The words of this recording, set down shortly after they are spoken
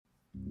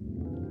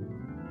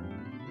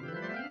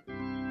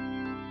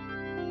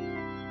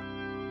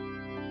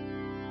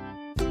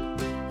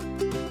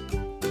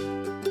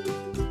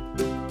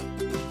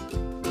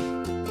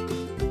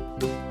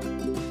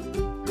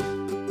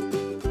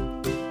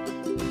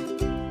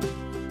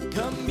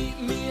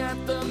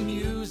at the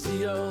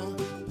Museo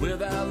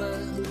with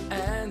Alan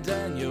and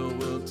Daniel.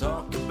 We'll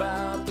talk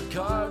about the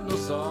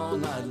Cardinals all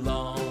night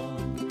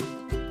long.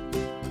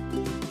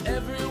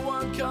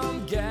 Everyone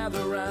come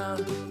gather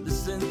round,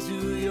 listen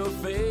to your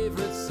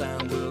favorite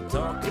sound. We'll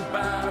talk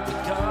about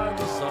the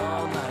Cardinals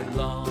all night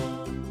long.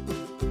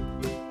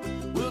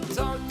 We'll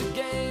talk the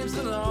games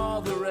and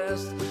all the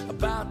rest,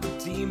 about the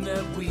team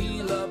that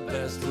we love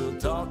best. We'll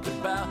talk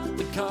about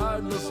the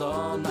Cardinals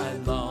all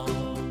night long.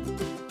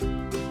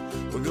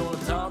 We're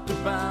gonna talk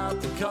about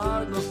the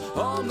Cardinals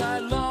all night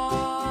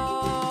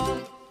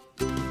long.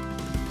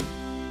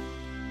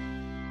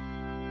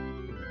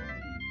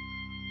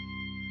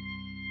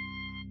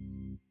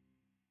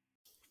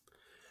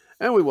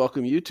 And we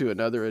welcome you to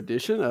another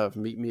edition of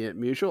Meet Me at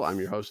Mutual. I'm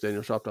your host,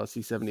 Daniel Shoptaw,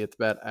 C70 at the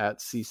bat at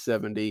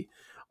C70.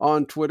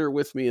 On Twitter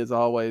with me, as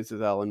always,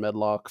 is Alan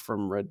Medlock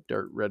from Red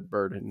Dirt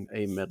Redbird and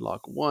A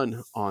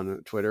Medlock1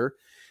 on Twitter.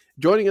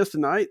 Joining us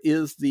tonight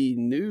is the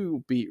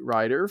new beat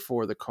writer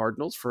for the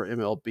Cardinals for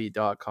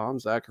MLB.com,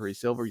 Zachary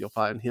Silver. You'll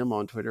find him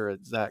on Twitter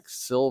at Zach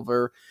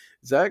Silver.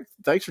 Zach,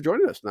 thanks for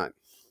joining us tonight.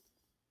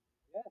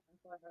 Yeah, thanks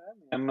for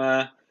having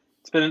me.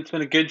 It's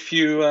been a good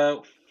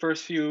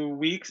first few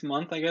weeks,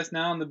 month, I guess,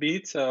 now on the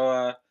beat.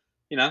 So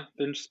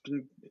been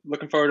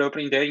looking forward to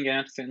opening day and getting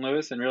out to St.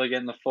 Louis and really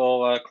getting the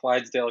full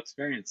Clydesdale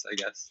experience, I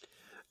guess.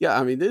 Yeah,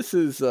 I mean, this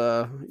is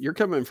you're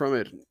coming from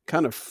it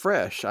kind of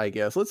fresh, I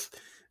guess.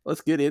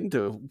 Let's get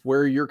into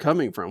where you're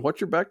coming from. What's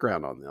your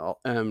background on that,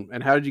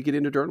 and how did you get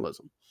into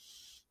journalism?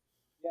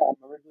 Yeah, I'm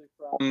originally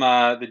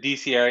from the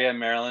D.C. area,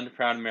 Maryland,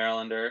 proud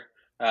Marylander.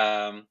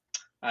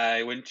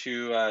 I went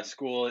to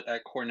school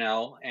at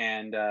Cornell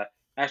and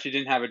actually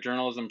didn't have a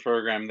journalism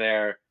program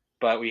there,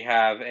 but we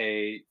have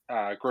a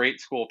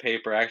great school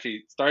paper. I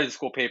actually started the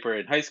school paper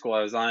in high school.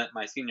 I was on it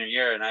my senior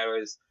year, and I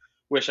always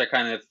wish I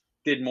kind of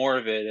did more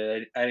of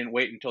it. I didn't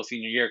wait until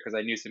senior year because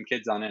I knew some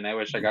kids on it, and I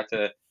wish I got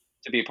to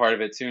be a part of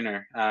it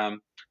sooner.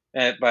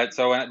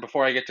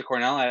 Before I get to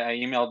Cornell, I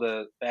emailed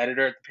the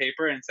editor at the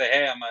paper and say,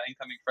 hey, I'm an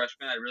incoming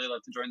freshman. I'd really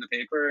love to join the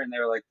paper. And they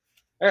were like,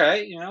 all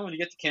right, when you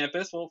get to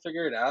campus, we'll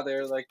figure it out.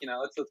 They're like,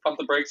 let's pump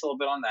the brakes a little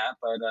bit on that.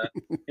 But,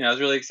 I was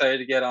really excited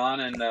to get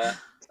on and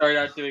started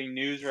out doing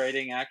news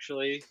writing,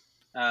 actually.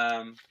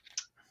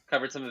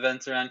 Covered some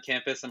events around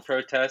campus and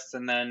protests,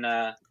 and then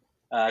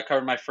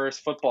covered my first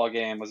football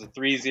game. It was a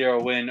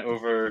 3-0 win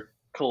over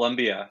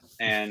Columbia.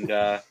 And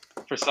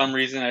for some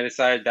reason, I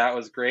decided that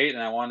was great,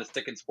 and I wanted to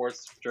stick in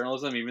sports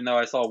journalism, even though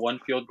I saw one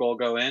field goal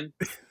go in.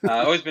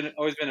 Always been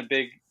a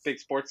big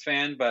sports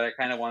fan, but I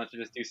kind of wanted to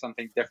just do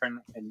something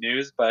different in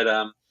news. But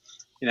I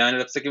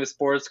ended up sticking with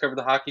sports. Covered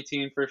the hockey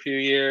team for a few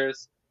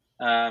years.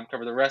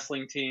 Covered the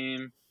wrestling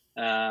team,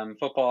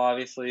 football,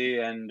 obviously,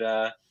 and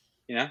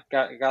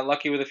got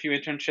lucky with a few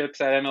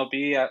internships at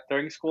MLB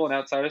during school and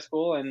outside of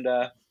school, and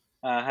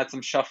had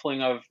some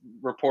shuffling of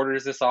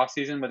reporters this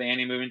offseason with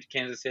Andy moving to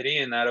Kansas City,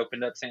 and that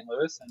opened up St.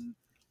 Louis. And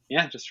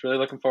yeah, just really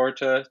looking forward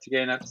to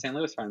getting out to St.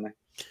 Louis finally.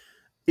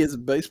 Is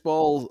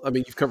baseball, I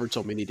mean, you've covered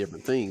so many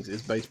different things.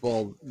 Is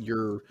baseball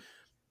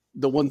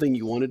the one thing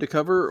you wanted to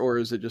cover, or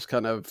is it just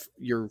kind of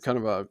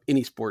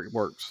any sport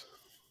works?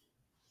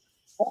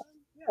 Yeah,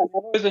 I've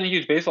always been a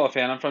huge baseball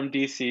fan. I'm from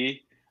DC.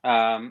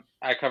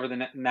 I covered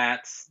the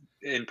Nats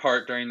in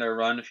part during their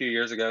run a few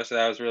years ago, so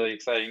that was really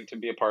exciting to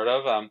be a part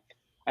of.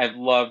 I've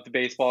loved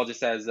baseball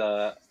just as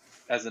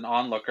an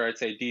onlooker. I'd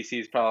say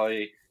DC is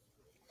probably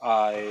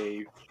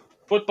a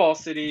football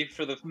city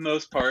for the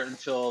most part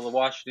until the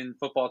Washington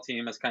football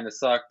team has kind of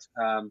sucked.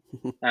 And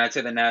I'd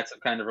say the Nats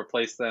have kind of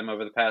replaced them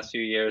over the past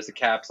few years. The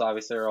Caps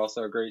obviously are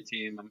also a great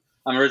team.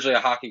 I'm originally a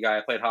hockey guy.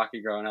 I played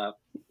hockey growing up,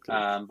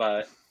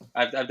 but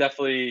I've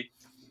definitely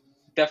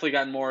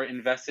gotten more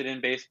invested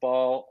in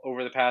baseball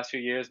over the past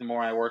few years. The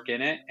more I work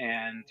in it,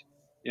 and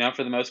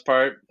for the most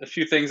part, a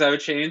few things I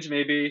would change.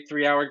 Maybe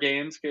 3-hour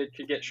games could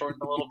get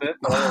shortened a little bit,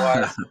 but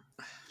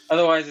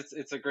otherwise,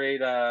 it's a great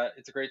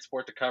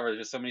sport to cover. There's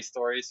just so many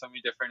stories, so many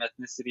different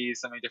ethnicities,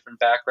 so many different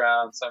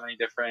backgrounds, so many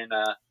different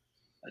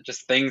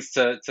just things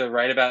to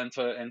write about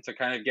and to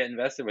kind of get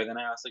invested with. And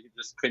I honestly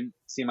just couldn't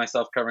see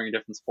myself covering a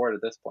different sport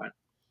at this point.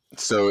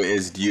 So,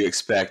 do you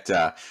expect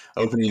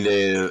opening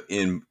day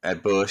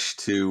at Busch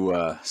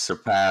to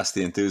surpass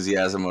the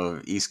enthusiasm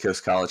of East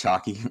Coast college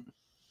hockey?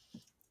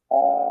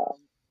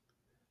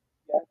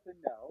 Yes and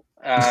no.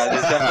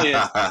 There's definitely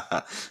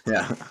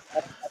yeah.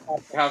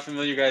 How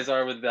familiar you guys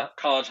are with the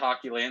college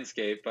hockey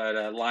landscape, but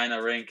Lina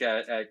Rink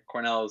at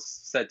Cornell is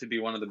said to be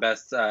one of the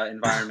best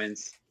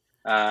environments.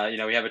 We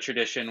have a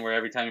tradition where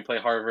every time we play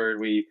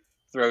Harvard, we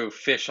throw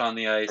fish on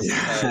the ice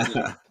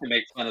to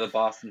make fun of the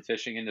Boston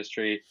fishing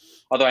industry.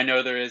 Although I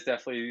know there is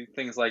definitely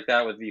things like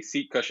that with the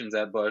seat cushions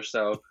at Busch,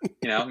 so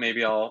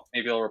maybe I'll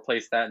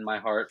replace that in my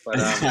heart. But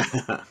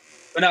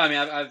but no, I mean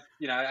I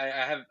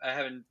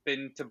haven't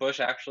been to Busch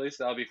actually,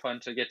 so that'll be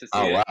fun to get to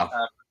see it for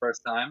the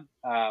first time.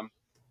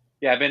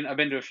 Yeah, I've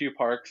been to a few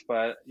parks,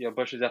 but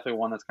Busch is definitely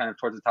one that's kind of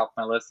towards the top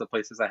of my list of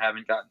places I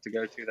haven't gotten to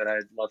go to that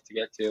I'd love to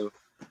get to.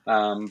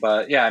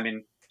 But yeah, I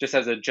mean, just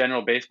as a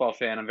general baseball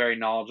fan, I'm very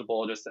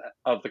knowledgeable just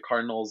of the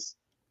Cardinals,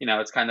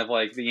 it's kind of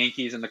like the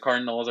Yankees and the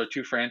Cardinals are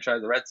two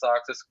franchises. The Red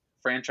Sox are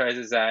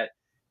franchises that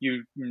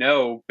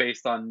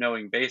based on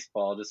knowing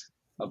baseball, just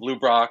of Lou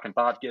Brock and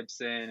Bob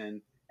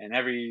Gibson and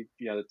every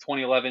the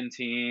 2011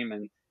 team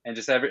and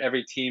just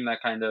every team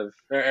that kind of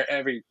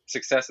every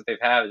success that they've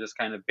had is just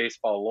kind of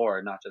baseball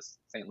lore, not just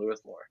St. Louis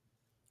lore.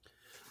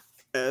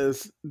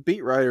 As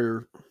beat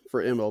writer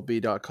for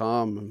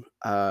MLB.com,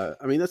 I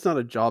mean, that's not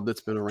a job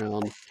that's been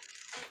around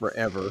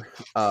forever.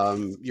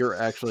 You're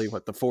actually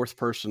the fourth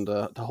person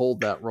to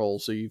hold that role.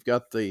 So you've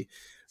got the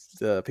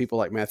people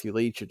like Matthew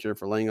Leach and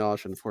Jennifer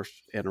Langosh, and of course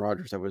Aaron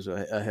Rodgers that was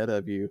ahead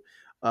of you.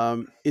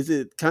 Is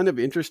it kind of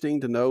interesting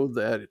to know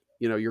that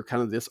you're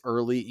kind of this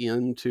early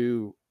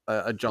into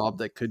a job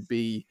that could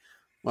be,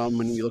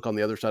 when you look on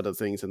the other side of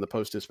things in the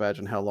Post-Dispatch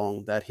and how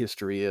long that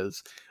history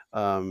is,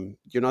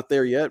 you're not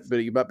there yet, but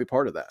you might be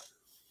part of that.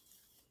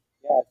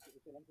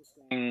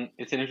 Yeah,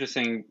 it's an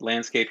interesting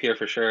landscape here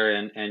for sure,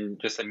 and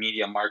just a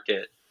media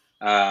market.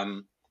 I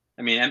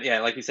mean,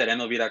 yeah, like you said,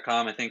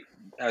 MLB.com, I think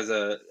as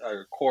a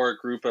core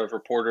group of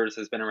reporters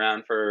has been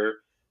around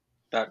for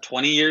about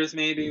 20 years,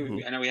 maybe.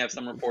 Mm-hmm. I know we have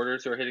some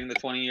reporters who are hitting the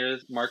 20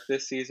 years mark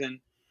this season.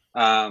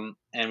 And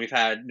we've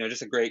had,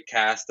 just a great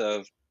cast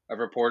of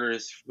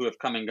reporters who have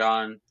come and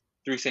gone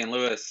through St.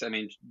 Louis. I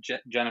mean,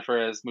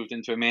 Jennifer has moved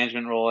into a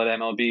management role at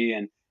MLB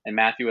and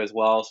Matthew as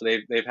well. So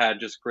they've had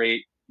just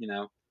great,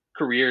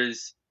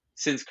 careers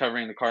since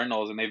covering the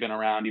Cardinals, and they've been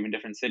around even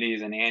different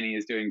cities, and Annie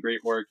is doing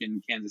great work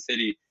in Kansas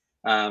City.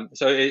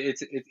 So it's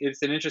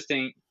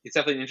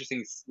definitely an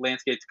interesting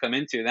landscape to come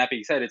into. And that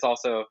being said, it's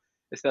also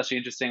especially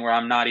interesting where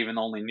I'm not even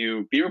the only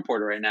new beat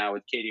reporter right now,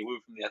 with Katie Wu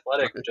from The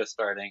Athletic just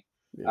starting.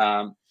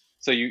 Yeah.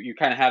 So you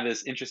kind of have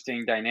this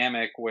interesting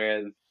dynamic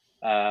with,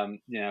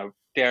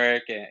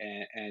 Derek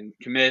and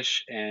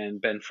Kamish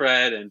and Ben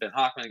Fred and Ben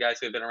Hockman, the guys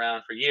who have been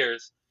around for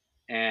years,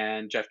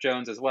 and Jeff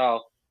Jones as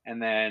well. And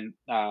then,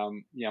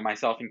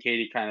 myself and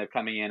Katie kind of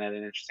coming in at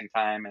an interesting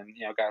time, and,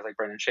 guys like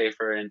Brendan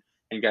Schaefer and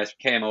guys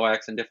from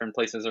KMOX and different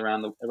places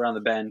around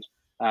the bend.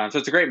 So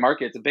it's a great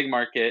market. It's a big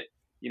market.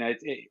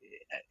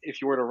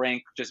 If you were to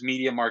rank just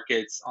media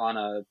markets on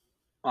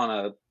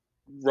a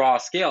raw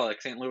scale,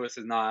 like St. Louis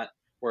is not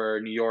where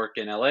New York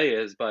and LA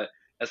is, but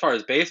as far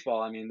as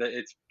baseball, I mean,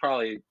 it's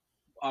probably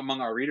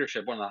among our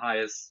readership one of the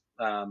highest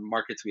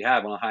markets we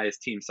have, one of the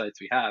highest team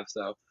sites we have.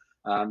 So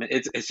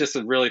it's just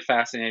a really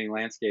fascinating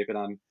landscape, and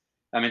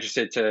I'm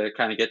interested to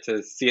kind of get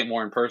to see it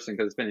more in person,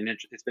 because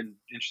it's been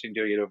interesting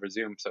doing it over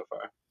Zoom so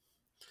far.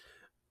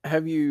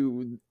 Have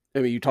you? I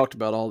mean, you talked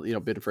about all,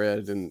 Ben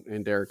Fred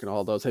and Derek and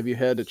all those. Have you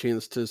had a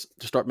chance to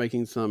start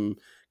making some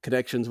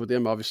connections with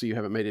them? Obviously, you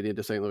haven't made it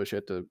into St. Louis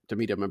yet to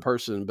meet them in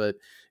person, but,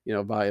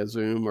 via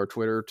Zoom or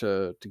Twitter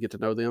to get to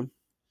know them?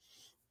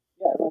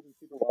 Yeah, everyone's been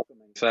super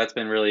welcoming. So that's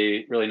been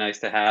really, really nice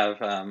to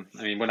have. I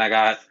mean, when I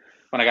got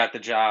the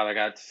job, I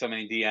got so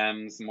many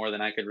DMs, more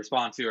than I could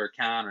respond to or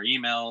count, or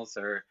emails,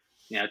 or,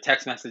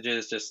 text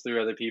messages just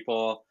through other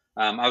people.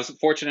 I was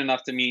fortunate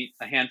enough to meet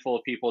a handful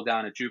of people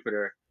down at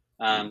Jupiter.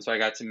 So I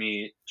got to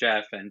meet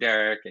Jeff and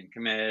Derek and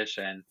Kamish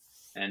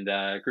and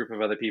a group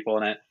of other people.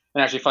 And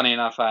actually, funny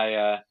enough,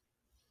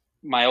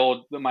 my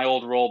old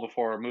role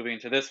before moving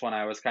to this one,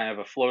 I was kind of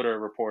a floater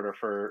reporter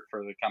for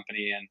the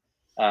company. And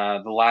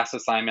the last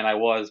assignment I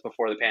was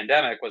before the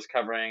pandemic was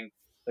covering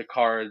the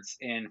Cards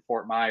in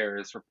Fort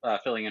Myers,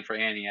 filling in for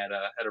Annie at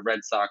a Red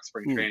Sox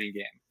spring training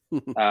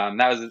game.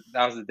 That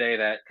was the day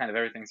that kind of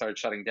everything started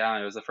shutting down.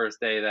 It was the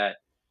first day that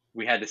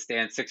we had to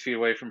stand 6 feet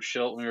away from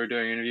Schilt when we were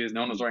doing interviews.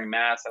 No one was wearing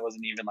masks. That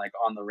wasn't even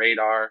on the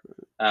radar.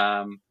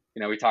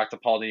 We talked to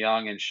Paul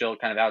DeYoung and Schilt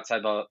kind of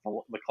outside the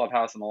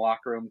clubhouse in the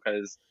locker room,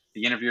 because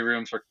the interview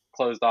rooms were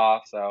closed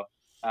off. So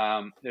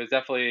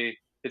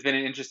it's been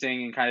an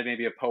interesting and kind of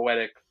maybe a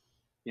poetic,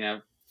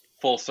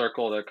 full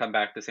circle to come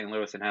back to St.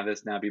 Louis and have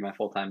this now be my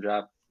full-time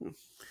job.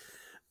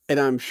 And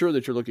I'm sure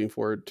that you're looking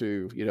forward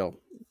to,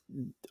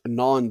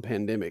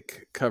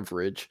 non-pandemic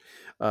coverage.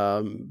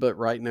 But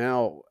right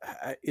now,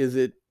 is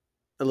it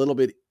a little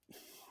bit,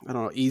 I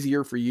don't know,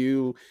 easier for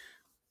you?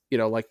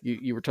 Like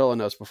you were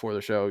telling us before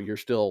the show, you're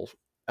still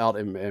out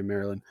in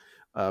Maryland.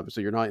 So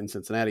you're not in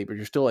Cincinnati, but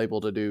you're still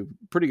able to do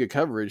pretty good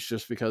coverage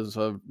just because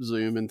of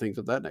Zoom and things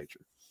of that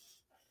nature.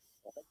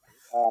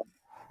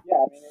 Yeah,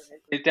 I mean,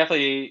 it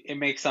definitely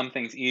makes some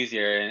things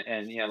easier,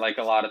 and like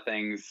a lot of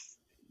things,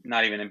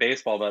 not even in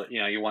baseball, but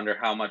you wonder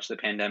how much the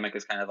pandemic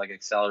is kind of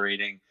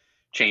accelerating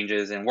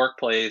changes in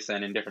workplace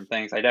and in different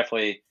things. I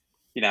definitely,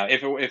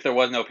 if there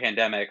was no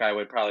pandemic, I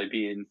would probably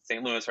be in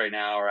St. Louis right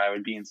now, or I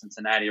would be in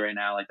Cincinnati right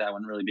now. That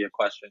wouldn't really be a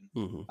question.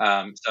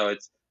 Mm-hmm. So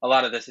it's a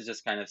lot of this is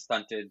just kind of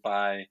stunted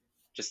by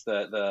just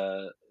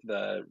the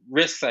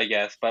risks, I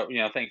guess. But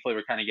thankfully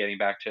we're kind of getting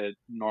back to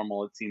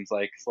normal. It seems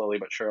like slowly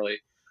but surely.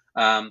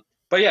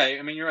 But yeah,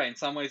 I mean, you're right. In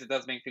some ways, it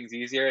does make things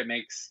easier. It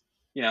makes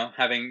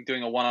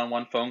doing a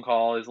one-on-one phone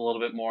call is a little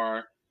bit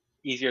more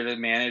easier to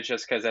manage,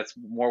 just because that's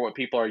more what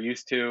people are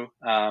used to.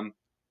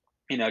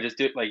 Just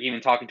even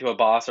talking to a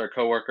boss or a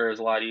coworker is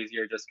a lot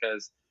easier, just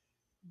because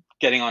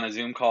getting on a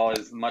Zoom call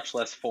is much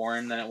less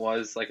foreign than it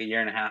was a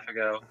year and a half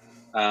ago.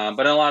 But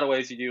in a lot of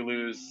ways, you do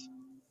lose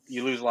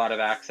you lose a lot of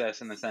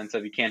access in the sense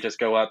of you can't just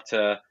go up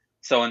to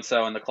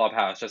so-and-so in the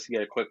clubhouse just to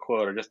get a quick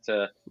quote or just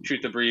to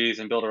shoot the breeze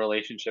and build a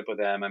relationship with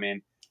them. I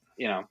mean,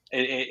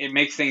 it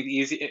makes things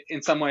easy.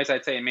 In some ways,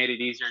 I'd say it made it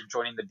easier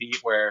joining the beat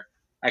where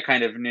I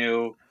kind of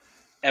knew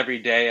every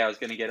day I was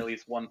going to get at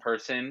least one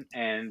person.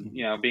 And,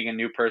 being a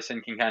new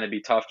person can kind of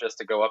be tough just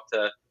to go up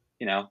to,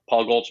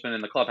 Paul Goldschmidt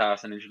in the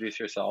clubhouse and introduce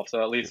yourself.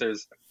 So at least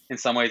in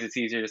some ways, it's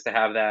easier just to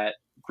have that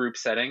group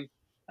setting.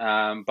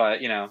 But,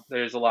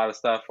 there's a lot of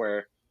stuff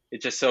where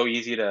it's just so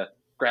easy to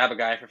grab a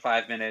guy for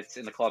 5 minutes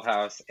in the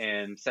clubhouse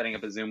and setting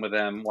up a Zoom with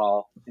them,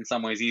 while in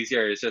some ways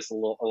easier is just a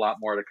lot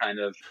more to kind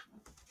of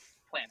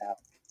plan out,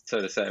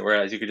 so to say.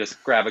 Whereas you could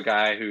just grab a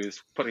guy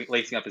who's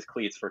lacing up his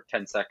cleats for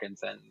 10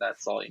 seconds and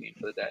that's all you need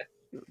for the day.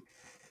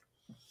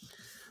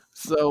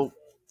 So,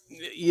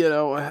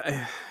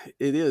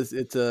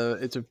 it's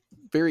a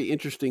very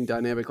interesting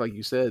dynamic, like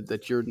you said,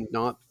 that you're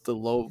not the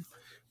low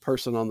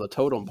person on the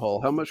totem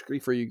pole. How much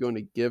grief are you going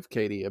to give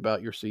Katie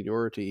about your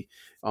seniority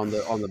on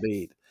the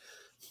beat?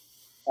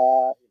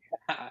 We'll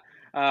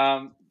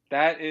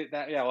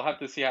have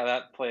to see how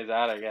that plays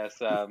out, I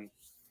guess.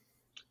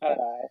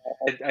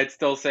 I'd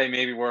still say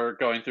maybe we're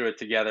going through it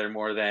together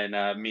more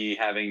than me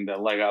having the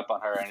leg up on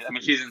her. I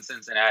mean, she's in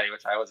Cincinnati,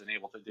 which I wasn't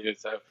able to do,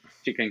 so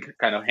she can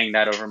kind of hang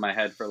that over my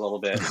head for a little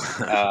bit.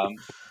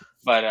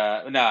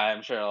 But no,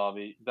 I'm sure it'll all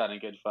be done in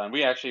good fun.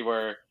 We actually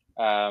were,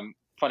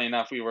 funny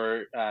enough, we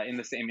were in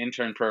the same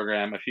intern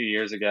program a few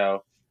years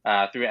ago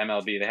through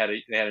MLB.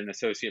 They had an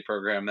associate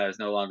program that is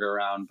no longer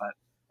around, but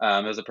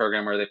it was a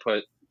program where they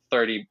put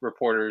 30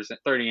 reporters,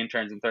 30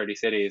 interns in 30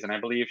 cities, and I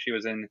believe she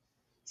was in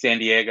San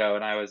Diego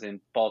and I was in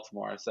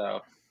Baltimore.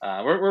 So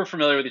we're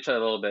familiar with each other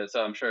a little bit.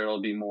 So I'm sure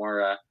it'll be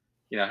more,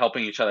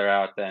 helping each other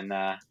out than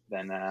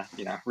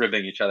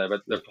ribbing each other.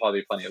 But there'll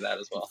probably be plenty of that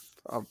as well.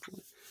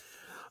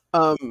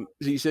 So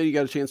you said you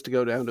got a chance to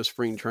go down to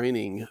spring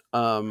training.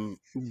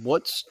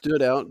 What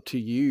stood out to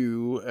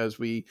you as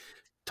we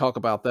talk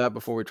about that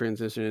before we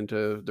transition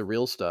into the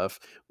real stuff?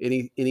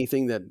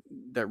 Anything that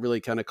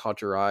really kind of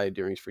caught your eye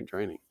during spring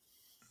training?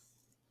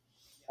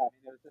 Yeah,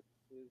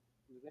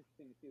 it was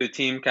interesting to see the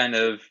team kind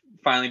of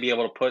finally be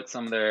able to put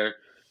some of their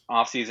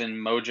off-season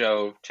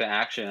mojo to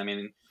action. I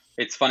mean,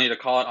 it's funny to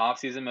call it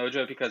off-season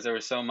mojo because there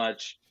was so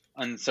much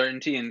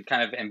uncertainty and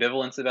kind of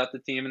ambivalence about the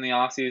team in the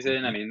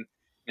off-season. I mean,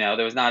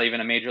 there was not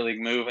even a major league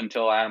move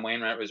until Adam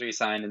Wainwright was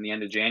re-signed in the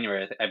end of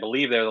January. I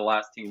believe they were the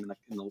last team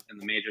in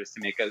the majors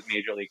to make a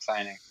major league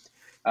signing.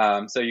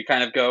 So you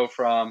kind of go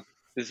from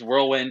this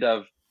whirlwind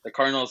of the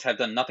Cardinals have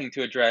done nothing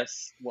to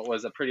address what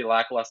was a pretty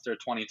lackluster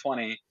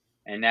 2020,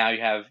 and now you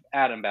have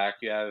Adam back,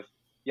 you have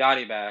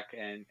Yadi back,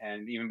 and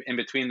even in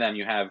between them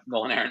you have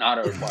Nolan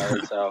Arenado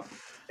acquired. So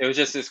it was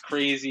just this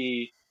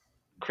crazy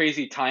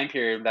time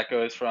period that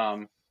goes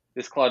from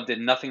this club did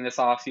nothing this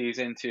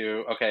offseason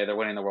to, okay, they're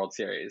winning the World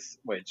Series,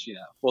 which,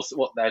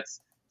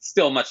 that's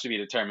still much to be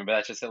determined, but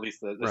that's just at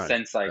least the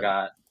sense I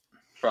got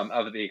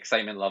of the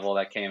excitement level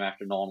that came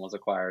after Nolan was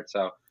acquired.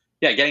 So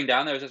yeah, getting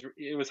down there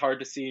it was hard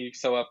to see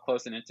so up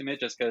close and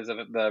intimate just because of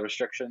the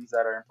restrictions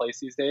that are in place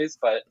these days,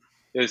 but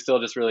it was still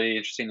just really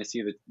interesting to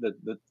see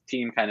the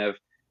team kind of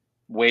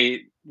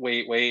wait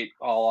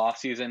all off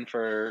season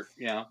for,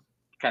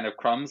 kind of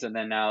crumbs. And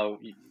then now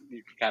you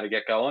can kind of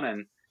get going.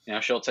 And,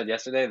 Schultz said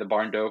yesterday, the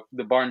barn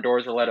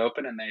doors were let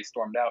open and they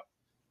stormed out.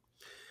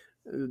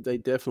 They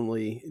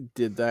definitely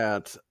did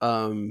that.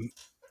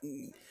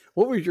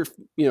 What was your,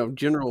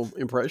 general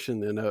impression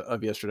then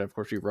of yesterday? Of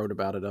course, you wrote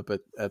about it up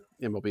at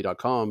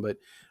MLB.com, but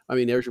I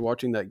mean, as you're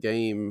watching that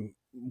game,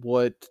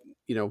 what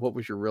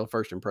was your real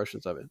first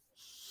impressions of it?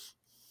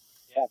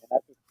 Yeah,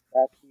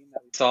 that team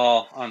that we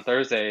saw on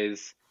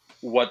Thursdays,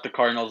 what the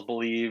Cardinals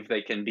believe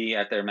they can be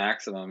at their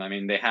maximum. I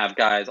mean, they have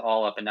guys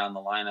all up and down the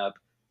lineup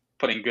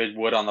putting good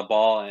wood on the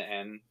ball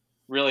and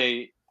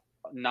really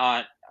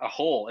not a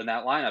hole in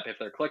that lineup if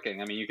they're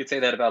clicking. I mean, you could say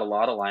that about a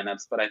lot of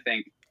lineups, but I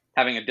think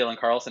having a Dylan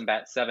Carlson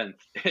bat seventh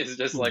is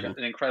just like an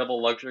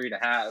incredible luxury to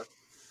have.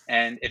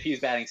 And if he's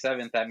batting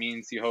seventh, that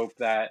means you hope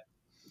that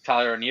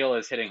Tyler O'Neill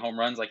is hitting home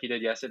runs like he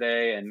did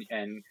yesterday,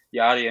 and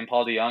Yadi and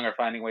Paul DeJong are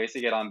finding ways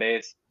to get on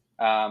base.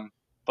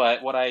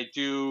 But what I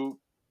do,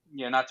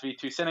 not to be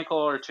too cynical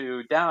or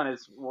too down,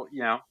 is,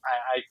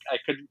 I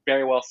could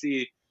very well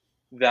see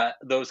that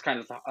those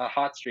kinds of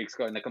hot streaks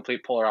go in the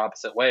complete polar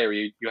opposite way, where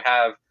you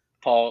have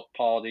Paul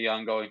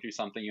DeJong going through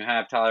something, you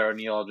have Tyler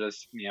O'Neill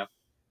just,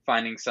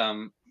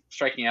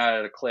 striking out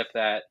at a clip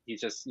that he's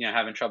just,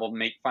 having trouble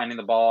finding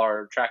the ball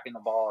or tracking the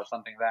ball or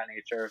something of that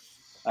nature.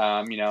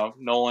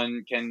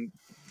 Nolan can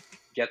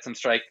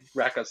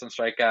rack up some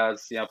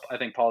strikeouts. I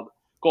think Paul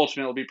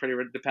Goldschmidt will be pretty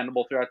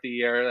dependable throughout the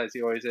year, as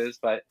he always is.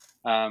 But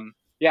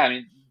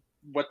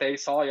what they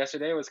saw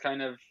yesterday was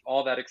kind of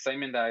all that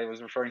excitement that I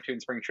was referring to in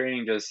spring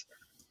training just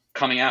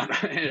coming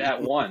out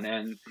at one.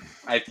 And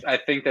I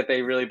think that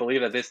they really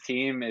believe that this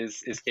team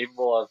is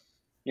capable of,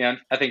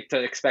 I think to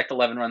expect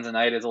 11 runs a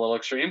night is a little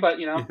extreme, but,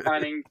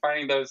 finding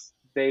those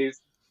days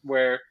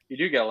where you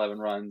do get 11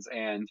 runs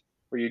and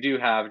where you do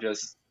have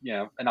just,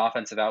 an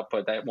offensive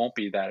output that won't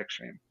be that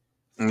extreme.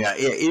 Yeah,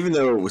 even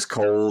though it was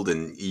cold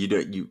and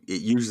it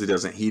usually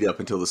doesn't heat up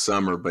until the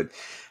summer, but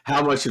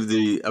how much of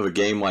a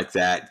game like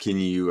that can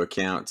you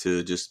account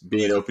to just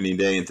being opening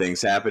day and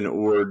things happen,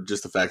 or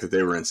just the fact that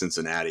they were in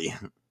Cincinnati?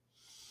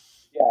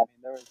 Yeah, I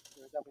mean there was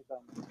definitely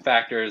some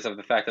factors of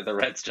the fact that the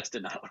Reds just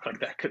did not look like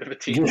that good of a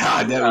team.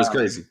 Yeah, that was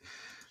crazy.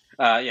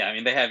 Yeah, I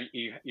mean they have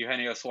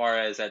Eugenio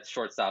Suarez at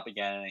shortstop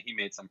again, and he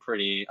made some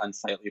pretty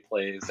unsightly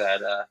plays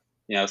that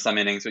some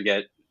innings would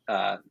get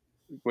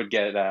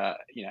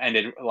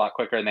ended a lot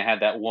quicker, and they had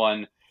that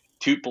one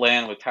toot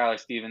bland with Tyler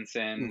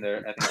Stevenson.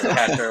 I think the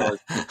catcher was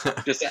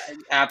just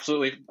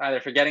absolutely either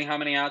forgetting how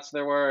many outs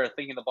there were, or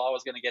thinking the ball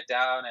was going to get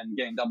down and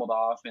getting doubled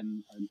off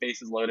and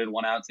bases loaded,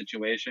 1-out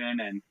situation.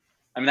 And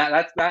I mean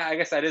that I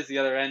guess that is the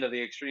other end of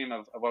the extreme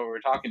of what we were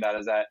talking about,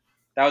 is that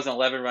was an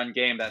 11-run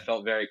game that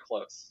felt very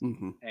close,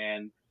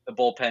 and the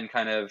bullpen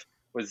kind of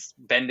was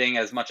bending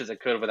as much as it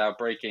could without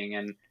breaking.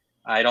 And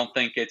I don't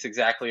think it's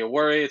exactly a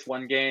worry. It's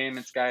one game.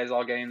 It's guys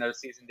all getting their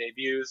season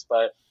debuts,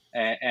 but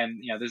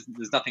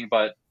there's nothing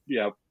but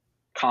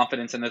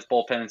confidence in this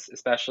bullpen,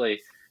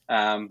 especially.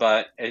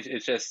 But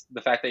it's just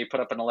the fact that you put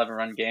up an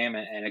 11-run game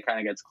and it kind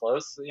of gets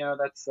close.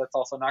 That's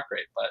also not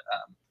great. But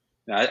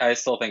I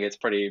still think it's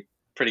pretty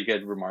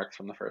good remarks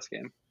from the first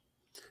game.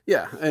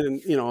 Yeah,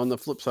 and on the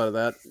flip side of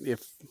that,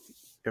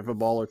 if a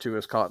ball or two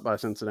is caught by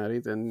Cincinnati,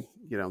 then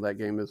that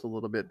game is a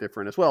little bit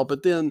different as well.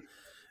 But then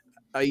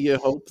you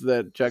hope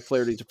that Jack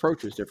Flaherty's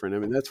approach is different. I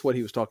mean, that's what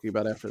he was talking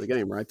about after the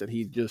game, right? That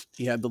he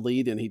had the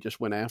lead and he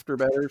just went after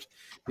batters.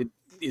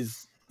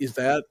 Is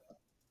that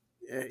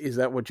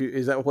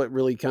what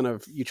really kind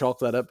of you chalk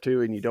that up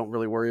to, and you don't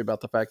really worry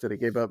about the fact that he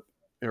gave up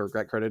or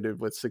got credited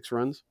with 6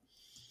 runs?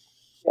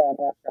 Yeah,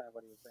 that's kind of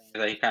what he was saying.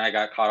 That he kind of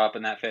got caught up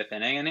in that 5th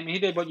inning, and I mean, he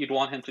did what you'd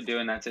want him to do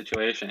in that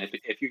situation.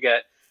 If you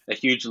get a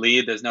huge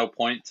lead, there's no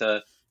point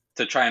to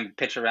try and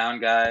pitch around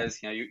guys.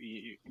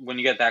 When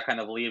you get that kind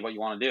of lead, what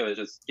you want to do is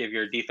just give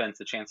your defense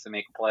a chance to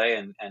make a play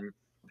and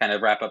kind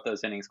of wrap up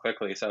those innings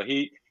quickly. So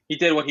he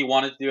did what he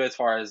wanted to do as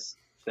far as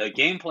the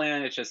game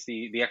plan. It's just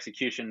the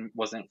execution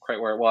wasn't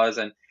quite where it was,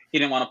 and he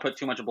didn't want to put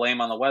too much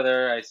blame on the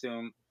weather. I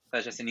assume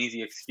that's just an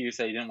easy excuse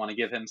that he didn't want to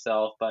give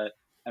himself. But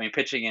I mean,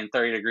 pitching in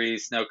 30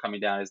 degrees, snow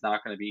coming down is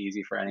not going to be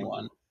easy for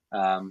anyone.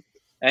 And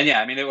yeah,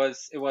 I mean,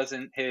 it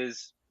wasn't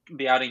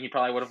the outing he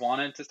probably would have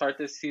wanted to start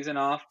this season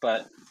off,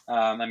 but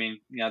I mean,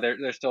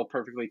 they're still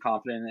perfectly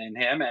confident in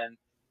him, and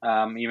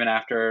even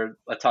after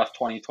a tough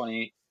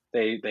 2020,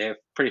 they have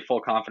pretty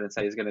full confidence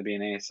that he's going to be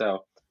an ace.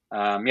 So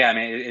yeah, I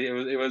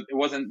mean, it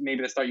wasn't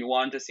maybe the start you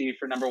wanted to see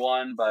for number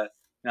one, but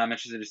I'm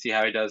interested to see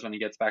how he does when he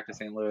gets back to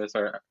St. Louis,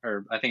 or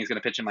I think he's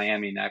going to pitch in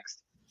Miami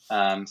next.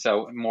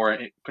 So more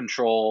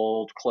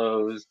controlled,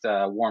 closed,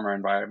 warmer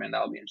environment.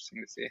 That'll be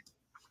interesting to see.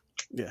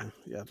 Yeah.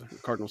 The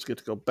Cardinals get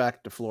to go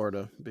back to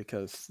Florida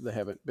because they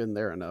haven't been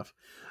there enough.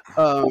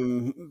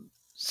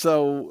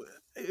 So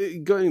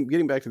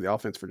getting back to the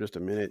offense for just a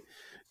minute,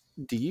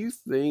 do you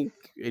think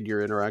in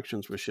your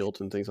interactions with Shildt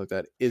and things like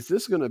that, is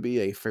this going to be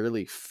a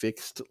fairly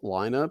fixed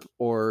lineup,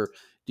 or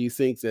do you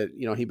think that,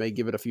 he may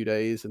give it a few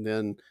days and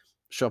then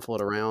shuffle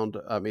it around?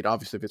 I mean,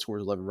 obviously if it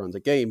scores 11 runs a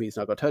game, he's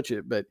not going to touch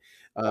it, but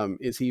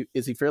is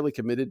he fairly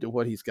committed to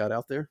what he's got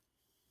out there?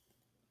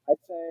 I'd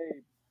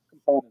say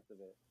components of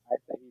it. I'd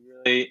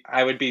say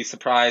I would be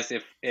surprised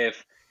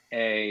if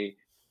a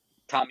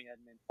Tommy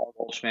Edman, Paul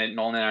Goldschmidt,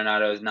 Nolan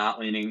Arenado is not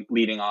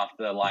leading off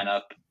the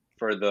lineup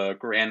for the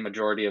grand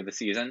majority of the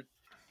season.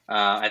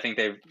 I think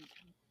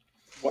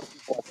what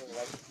people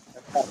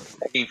are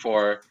looking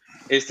for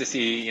is to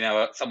see,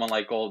 someone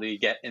like Goldie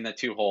get in the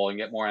 2-hole and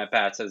get more at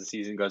bats as the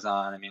season goes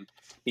on. I mean,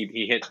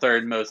 he hit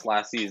third most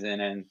last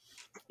season, and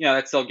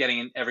that's still getting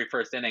in every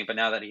first inning. But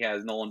now that he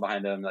has Nolan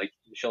behind him, like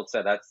Shildt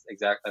said, that's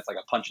like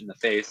a punch in the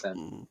face,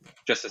 and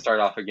just to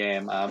start off a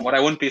game. What I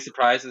wouldn't be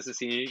surprised is to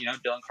see,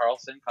 Dylan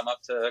Carlson come up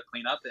to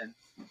clean up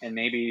and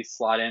maybe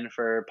slot in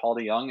for Paul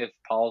DeJong if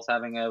Paul's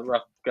having a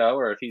rough go,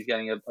 or if he's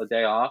getting a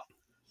day off.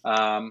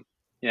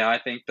 I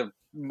think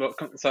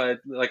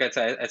like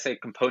I say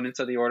components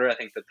of the order. I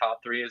think the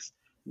top 3 is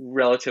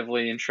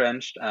relatively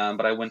entrenched,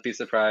 but I wouldn't be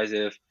surprised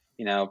if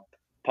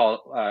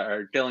Paul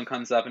or Dylan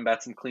comes up and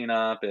bats some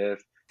cleanup.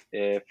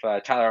 If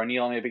Tyler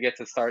O'Neill maybe gets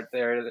a start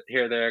there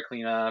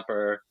cleanup,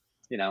 or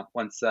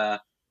once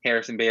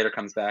Harrison Bader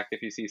comes back,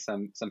 if you see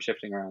some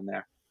shifting around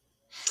there.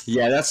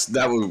 Yeah,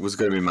 that was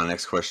going to be my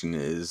next question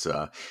is,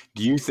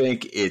 do you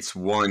think it's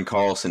one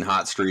Carlson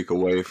hot streak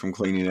away from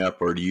cleaning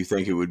up, or do you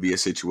think it would be a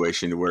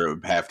situation where it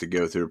would have to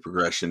go through a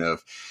progression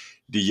of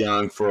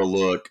DeJong for a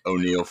look,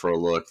 O'Neill for a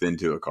look, then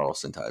to a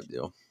Carlson type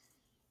deal?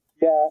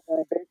 Yeah,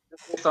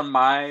 based on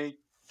my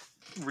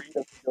read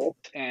of Shildt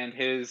and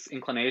his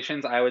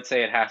inclinations, I would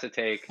say it has to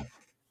take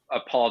a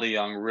Paul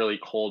DeJong really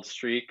cold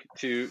streak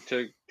to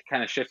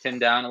kind of shift him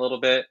down a little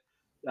bit.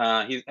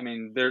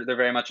 They're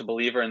very much a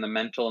believer in the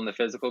mental and the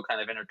physical kind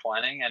of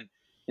intertwining, and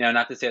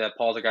not to say that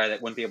Paul's a guy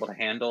that wouldn't be able to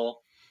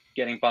handle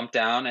getting bumped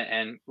down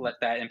and let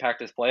that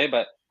impact his play,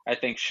 but I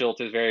think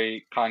Shildt is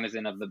very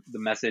cognizant of the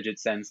message it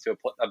sends to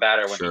a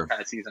batter when he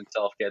kind of sees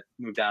himself get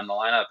moved down the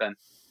lineup. And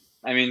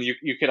I mean,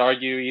 you could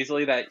argue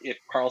easily that if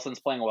Carlson's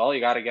playing well, you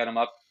got to get him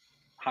up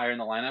higher in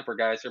the lineup where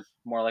guys are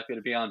more likely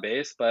to be on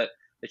base. But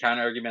the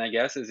counter argument, I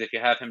guess, is if you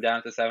have him down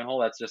at the 7 hole,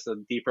 that's just a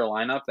deeper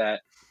lineup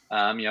that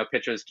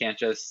pitchers can't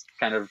just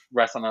kind of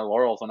rest on their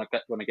laurels when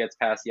it gets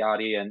past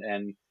Yachty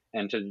and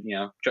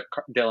to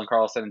Dylan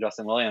Carlson and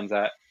Justin Williams,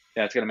 that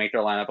it's going to make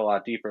their lineup a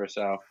lot deeper.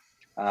 So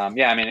I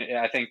mean,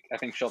 I think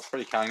Shilt's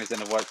pretty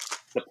cognizant of what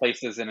the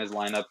places in his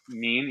lineup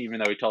mean, even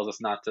though he tells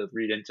us not to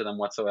read into them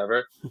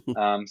whatsoever.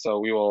 So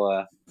we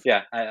will,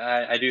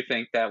 I do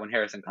think that when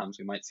Harrison comes,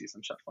 we might see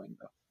some shuffling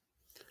though.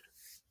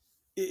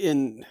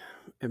 And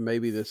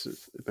maybe that's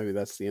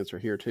the answer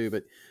here too,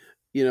 but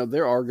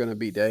there are going to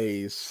be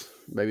days,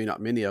 maybe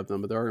not many of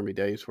them, but there are going to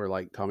be days where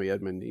like Tommy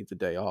Edman needs a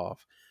day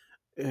off.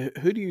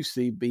 Who do you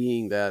see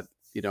being that,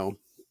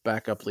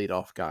 backup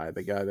leadoff guy,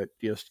 the guy that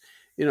just,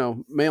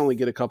 may only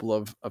get a couple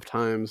of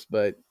times,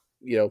 but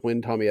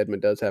when Tommy Edman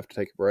does have to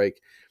take a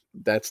break,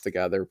 that's the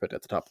guy they're put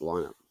at the top of the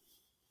lineup.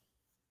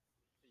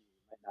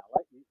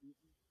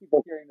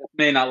 People hearing this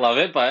may not love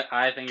it, but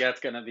I think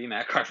that's going to be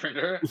Matt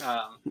Carpenter.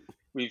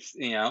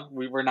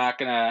 We're not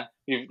gonna.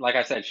 Like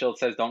I said, Shildt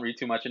says don't read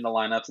too much into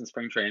lineups in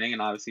spring training,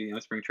 and obviously,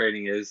 spring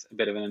training is a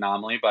bit of an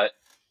anomaly. But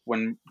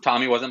when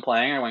Tommy wasn't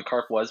playing or when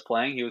Carp was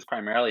playing, he was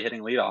primarily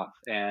hitting leadoff,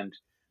 and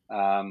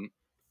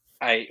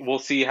we'll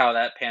see how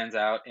that pans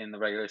out in the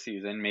regular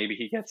season. Maybe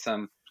he gets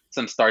some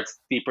starts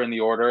deeper in the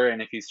order,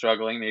 and if he's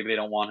struggling, maybe they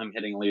don't want him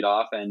hitting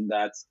leadoff, and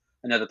that's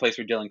another place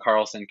where Dylan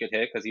Carlson could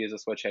hit because he is a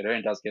switch hitter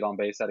and does get on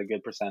base at a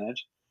good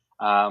percentage.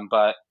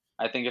 But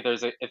I think if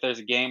there's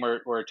a game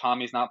where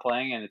Tommy's not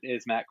playing and it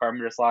is Matt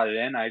Carpenter slotted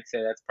in, I'd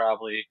say that's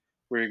probably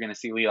where you're going to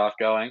see leadoff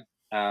going.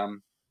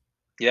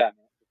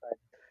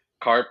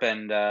 Carp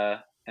and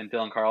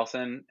Dylan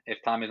Carlson. If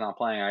Tommy's not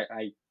playing,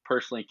 I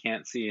personally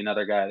can't see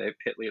another guy that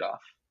hit leadoff.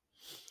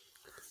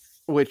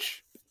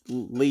 Which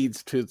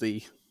leads to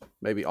the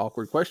maybe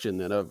awkward question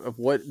then of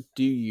what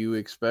do you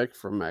expect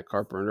from Matt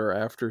Carpenter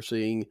after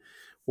seeing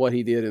what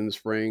he did in the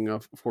spring?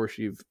 Of course,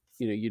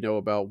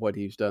 about what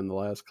he's done the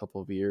last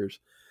couple of years.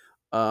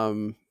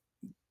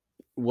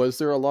 Was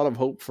there a lot of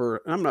hope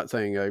for, I'm not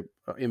saying a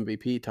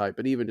MVP type,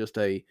 but even just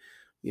a,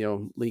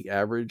 league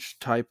average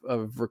type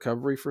of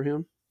recovery for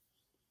him?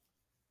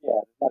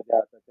 Yeah, there's no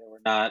doubt that they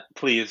were not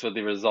pleased with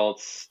the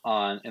results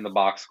in the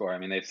box score. I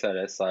mean, they've said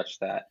as such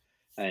that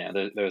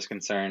there was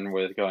concern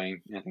with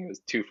going, I think it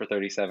was 2 for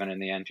 37 in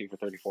the end, 2 for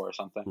 34 or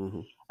something.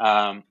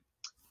 Mm-hmm.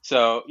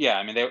 So yeah,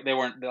 I mean, they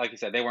weren't, like you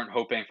said, they weren't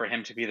hoping for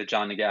him to be the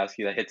John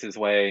Nogowski that hits his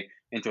way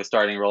into a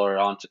starting role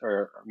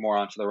or more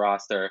onto the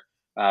roster.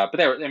 But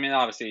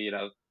obviously,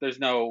 there's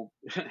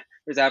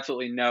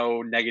absolutely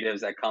no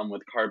negatives that come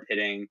with Carp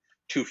hitting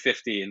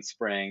 250 in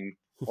spring,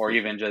 or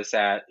even just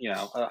at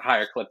a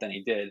higher clip than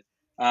he did.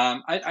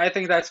 I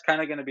think that's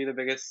kind of going to be the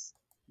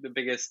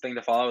biggest thing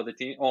to follow with the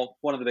team. Well,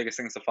 one of the biggest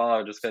things to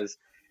follow, just because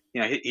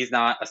he's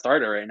not a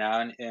starter right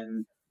now,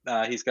 and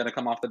he's going to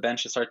come off the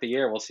bench to start the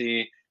year. We'll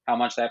see how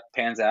much that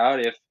pans out.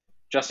 If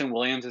Justin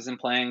Williams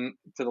isn't playing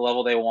to the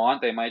level they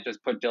want, they might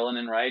just put Dylan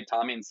in right,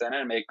 Tommy in center,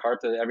 and make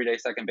Carp the everyday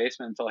second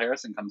baseman until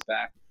Harrison comes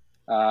back.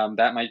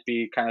 That might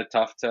be kind of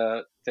tough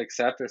to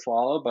accept or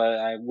swallow, but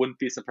I wouldn't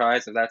be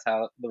surprised if that's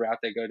how the route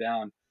they go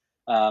down.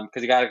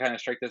 Because you got to kind of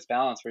strike this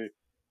balance where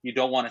you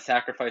don't want to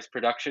sacrifice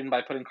production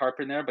by putting Carp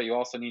in there, but you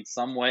also need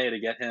some way to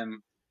get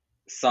him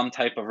some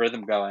type of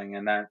rhythm going,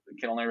 and that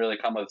can only really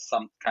come with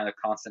some kind of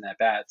constant at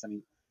bats. I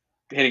mean,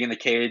 hitting in the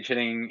cage,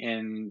 hitting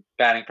in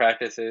batting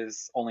practice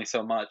is only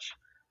so much.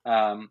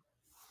 At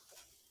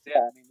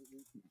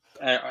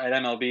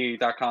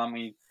MLB.com,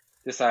 we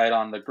decide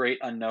on the great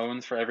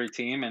unknowns for every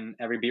team, and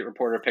every beat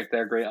reporter picked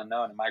their great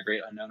unknown. And my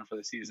great unknown for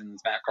the season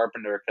is Matt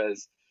Carpenter,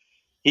 because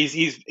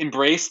he's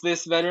embraced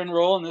this veteran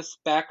role and this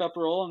backup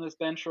role and this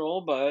bench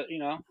role. But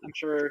I'm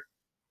sure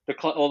the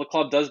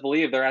club does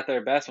believe they're at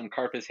their best when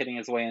Carp is hitting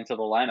his way into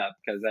the lineup,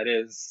 because that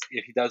is,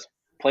 if he does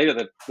play to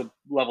the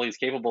level he's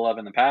capable of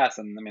in the past.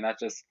 And I mean,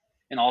 that's just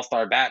an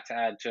all-star bat to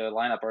add to a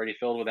lineup already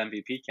filled with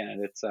MVP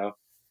candidates. So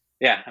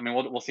yeah, I mean,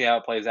 we'll see how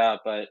it plays out,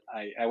 but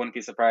I wouldn't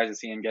be surprised to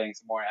see him getting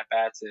some more at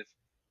bats if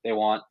they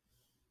want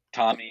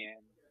Tommy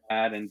and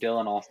Matt and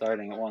Dylan all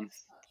starting at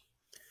once.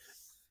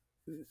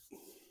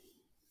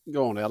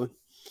 Go on, Alan.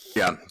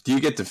 Yeah. Do you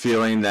get the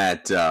feeling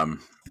that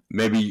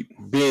maybe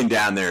being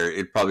down there,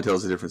 it probably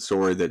tells a different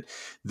story, that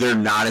they're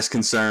not as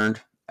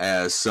concerned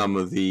as some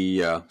of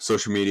the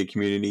social media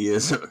community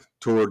is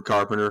toward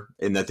Carpenter,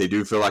 and that they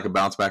do feel like a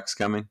bounce back is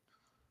coming?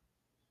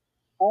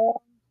 We're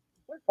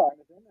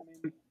cognizant.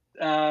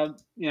 I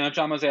mean,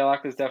 John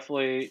Mozeliak is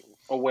definitely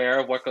aware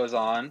of what goes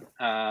on.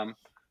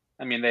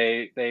 I mean,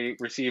 they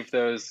received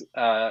those.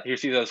 He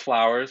received those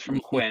flowers from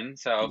Quinn,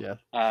 so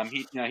yeah.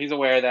 He's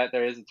aware that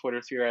there is a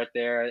Twitter sphere out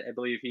there. I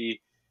believe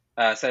he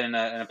said in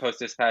a Post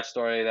Dispatch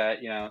story that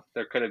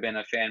there could have been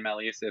a fan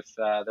Melise if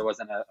there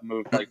wasn't a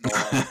move like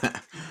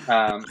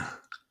Nolan.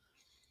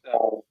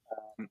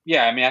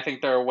 Yeah, I mean, I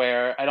think they're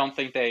aware. I don't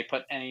think they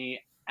put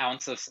any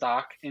ounce of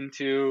stock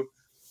into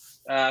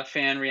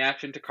fan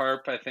reaction to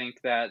Carp. I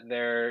think that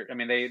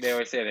they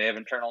always say they have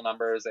internal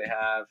numbers. They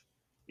have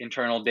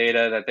internal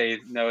data that they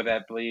know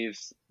that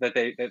believes that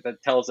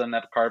that tells them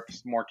that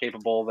Carp's more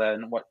capable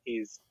than what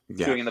he's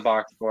doing in the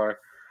box score.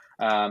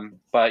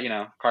 But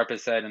Carp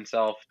has said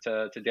himself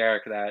to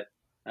Derek that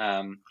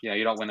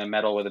you don't win a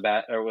medal with a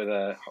bat or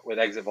with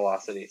exit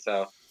velocity.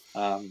 So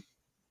I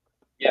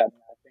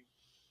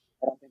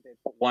don't think they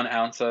put 1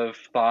 ounce of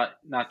thought,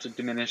 not to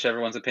diminish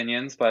everyone's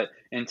opinions, but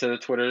into the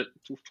Twitter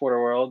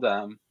world.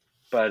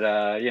 But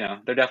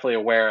they're definitely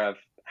aware of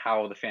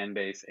how the fan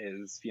base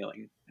is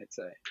feeling, I'd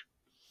say.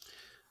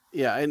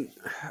 Yeah, and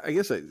I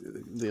guess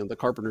the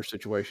Carpenter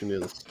situation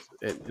is,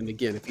 and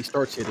again, if he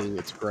starts hitting,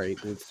 it's great.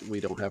 We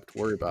don't have to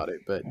worry about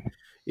it. But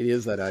it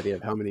is that idea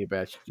of how many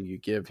bats do you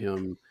give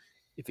him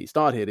if he's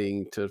not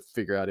hitting to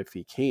figure out if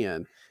he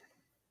can.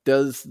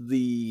 If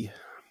the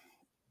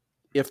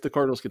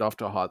Cardinals get off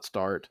to a hot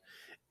start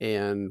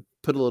and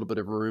put a little bit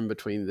of room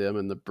between them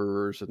and the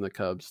Brewers and the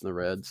Cubs and the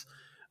Reds,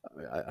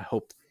 I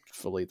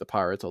hopefully the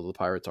Pirates, although the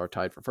Pirates are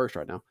tied for first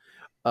right now.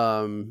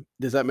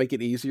 Does that make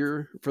it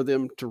easier for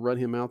them to run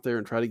him out there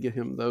and try to get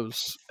him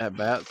those at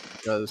bats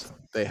because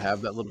they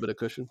have that little bit of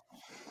cushion?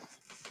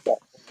 Yeah,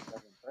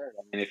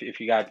 I mean, if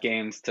you got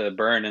games to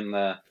burn in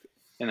the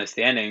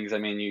standings, I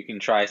mean, you can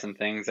try some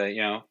things that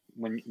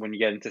when you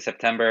get into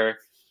September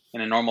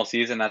in a normal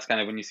season, that's kind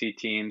of when you see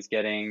teams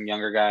getting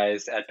younger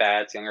guys at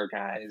bats, younger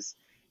guys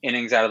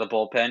innings out of the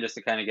bullpen just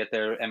to kind of get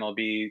their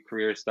MLB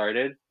career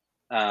started.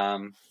 I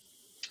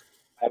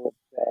would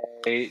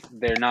say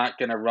they're not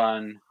going to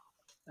run.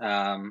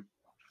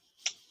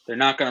 They're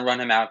not going to run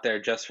him out there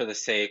just for the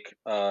sake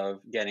of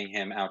getting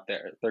him out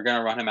there. They're going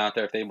to run him out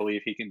there if they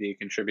believe he can be a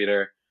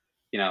contributor.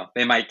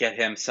 They might get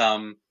him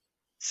some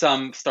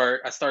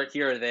start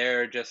here or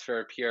there just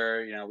for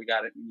pure. You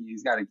got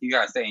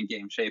to stay in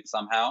game shape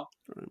somehow.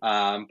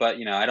 Right. But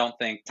I don't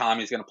think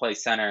Tommy's going to play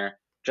center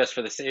just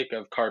for the sake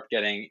of Carp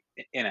getting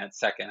in at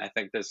second. I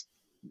think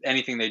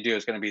anything they do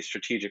is going to be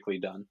strategically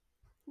done.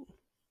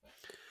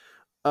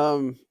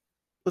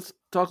 Let's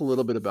talk a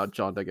little bit about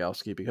John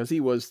Degowski, because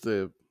he was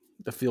the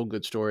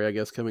feel-good story, I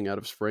guess, coming out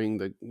of spring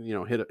that,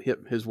 hit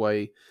his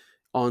way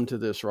onto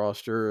this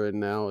roster and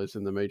now is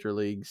in the major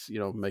leagues,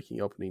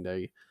 making opening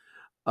day.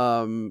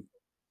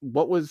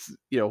 What was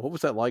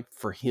that like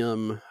for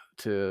him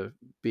to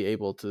be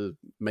able to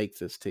make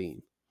this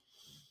team?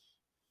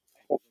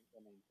 It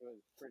was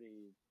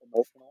pretty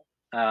emotional.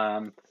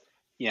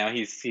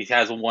 He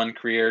has one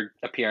career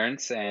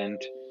appearance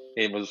and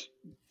it was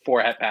 4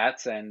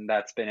 at-bats, and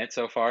that's been it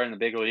so far in the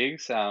big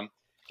leagues.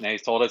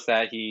 He's told us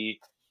that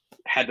he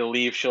had to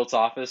leave Schultz's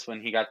office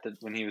when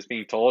he was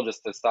being told,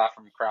 just to stop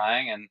from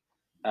crying. And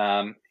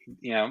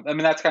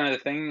that's kind of the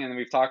thing. And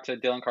we've talked to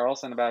Dylan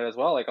Carlson about it as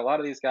well. Like, a lot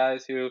of these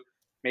guys who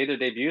made their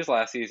debuts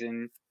last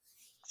season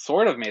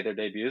sort of made their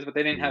debuts, but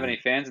they didn't have any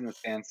fans in the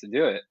stands to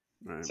do it.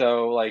 Right.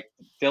 So, like,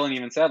 Dylan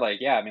even said,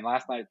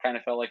 last night kind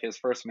of felt like his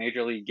first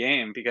major league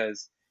game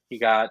because he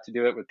got to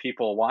do it with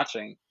people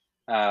watching.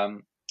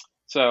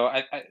 So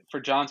I for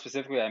John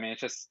specifically,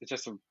 it's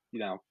just a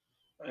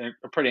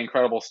pretty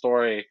incredible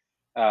story.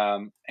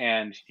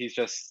 And he's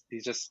just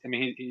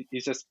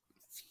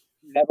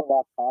never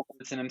lost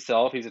confidence in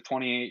himself. He's a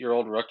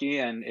 28-year-old rookie,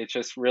 and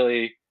it's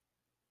really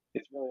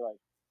like,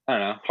 I don't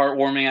know,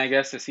 heartwarming, I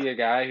guess, to see a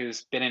guy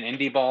who's been in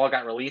indie ball,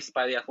 got released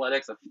by the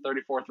Athletics, a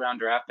 34th round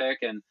draft pick,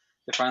 and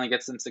to finally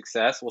get some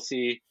success. We'll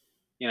see,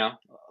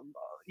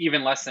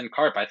 even less than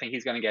Carp. I think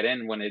he's going to get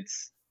in when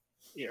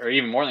or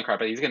even more than Carp,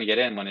 but he's going to get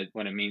in when it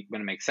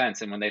makes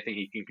sense and when they think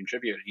he can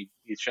contribute.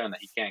 He's shown that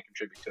he can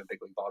contribute to a big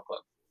league ball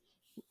club.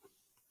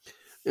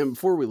 And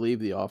before we leave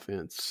the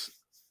offense,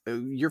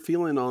 your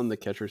feeling on the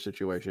catcher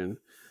situation.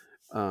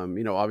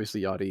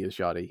 Obviously Yadi is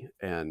Yadi,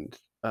 and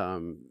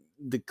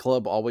the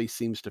club always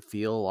seems to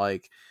feel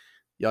like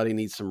Yadi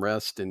needs some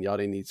rest and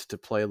Yadi needs to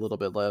play a little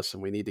bit less,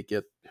 and we need to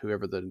get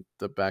whoever the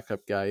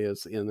backup guy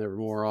is in there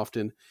more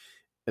often.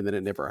 And then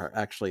it never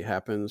actually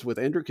happens. With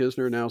Andrew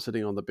Knizner now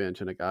sitting on the bench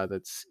and a guy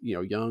that's,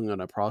 young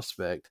and a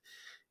prospect,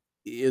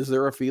 is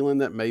there a feeling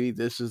that maybe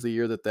this is the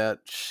year that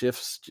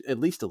shifts at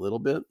least a little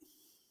bit?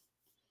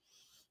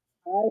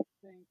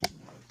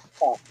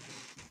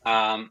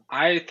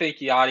 I think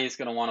Yadi is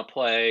going to want to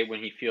play when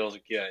he feels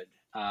good.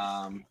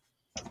 I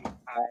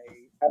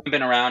haven't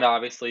been around,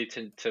 obviously,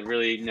 to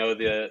really know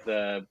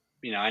the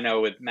I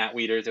know with Matt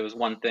Wieters, it was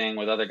one thing.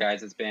 With other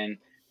guys, it's been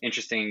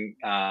interesting,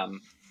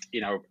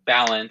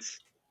 balance.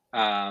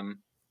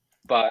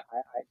 But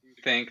I do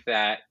think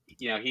that,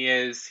 he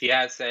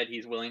has said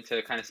he's willing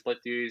to kind of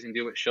split duties and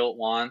do what Schilt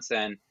wants.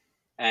 And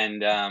we'll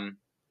kind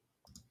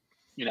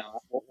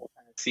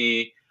of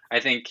see. I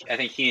think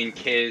he and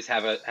Kiz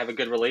have a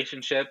good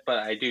relationship, but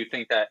I do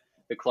think that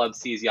the club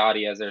sees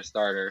Yadi as their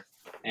starter.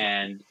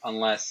 And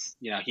unless,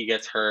 he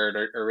gets hurt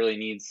or really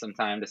needs some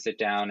time to sit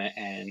down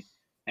and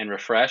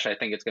refresh, I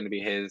think it's going to be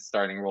his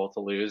starting role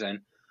to lose. And,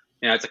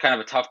 it's a kind of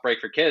a tough break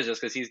for Kiz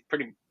just because he's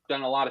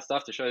done a lot of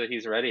stuff to show that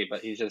he's ready,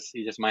 but he just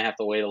might have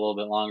to wait a little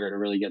bit longer to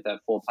really get that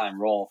full-time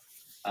role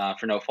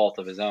for no fault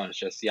of his own. It's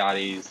just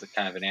Yadi's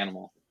kind of an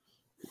animal.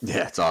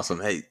 Yeah, it's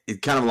awesome. Hey,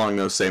 kind of along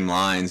those same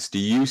lines, do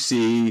you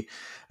see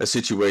a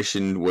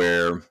situation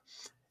where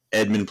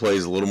Edman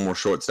plays a little more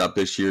shortstop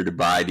this year to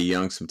buy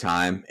DeYoung some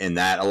time, and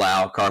that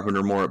allow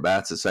Carpenter more at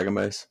bats at second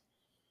base?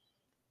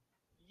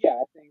 Yeah,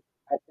 I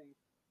think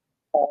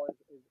Paul is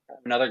kind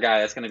of another guy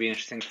that's going to be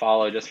interesting to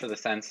follow, just for the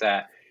sense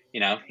that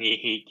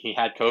he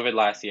had COVID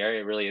last year.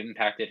 It really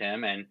impacted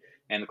him, and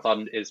the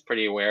club is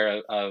pretty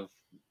aware of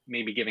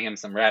maybe giving him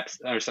some reps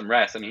or some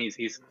rest. I mean,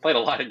 he's played a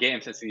lot of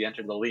games since he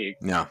entered the league.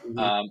 Yeah.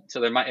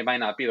 So it might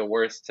not be the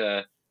worst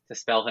to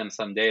spell him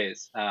some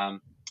days.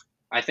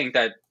 I think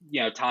that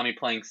Tommy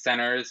playing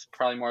center is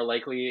probably more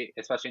likely,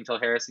 especially until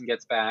Harrison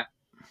gets back,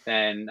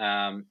 than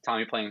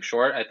Tommy playing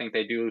short. I think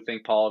they do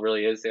think Paul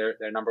really is their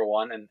number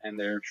one and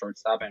their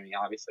shortstop. I mean,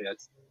 obviously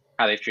that's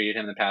how they've treated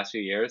him the past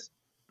few years.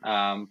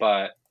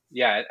 But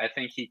yeah, I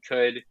think he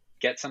could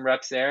get some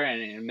reps there,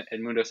 and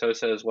Mundo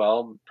Sosa as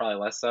well, probably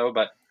less so.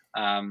 But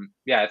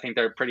yeah, I think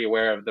they're pretty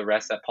aware of the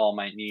rest that Paul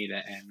might need,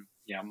 and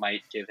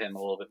might give him a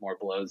little bit more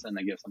blows than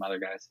they give some other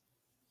guys.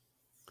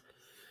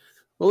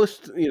 Well,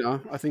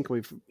 I think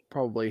we've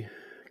probably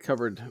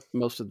covered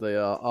most of the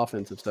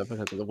offensive stuff,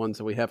 because the ones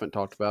that we haven't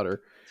talked about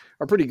are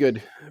pretty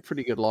good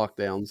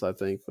lockdowns, I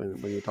think,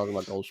 when you're talking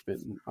about Goldschmidt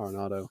and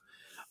Arenado.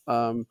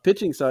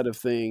 Pitching side of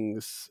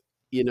things,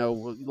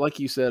 like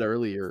you said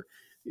earlier,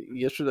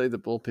 yesterday the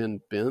bullpen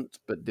bent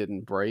but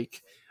didn't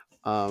break.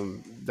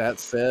 That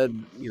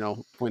said,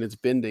 when it's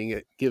bending,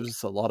 it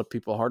gives a lot of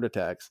people heart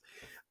attacks.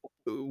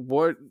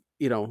 What,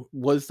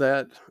 was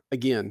that,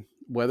 again,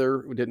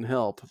 weather didn't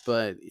help,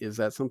 but is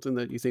that something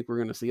that you think we're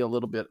going to see a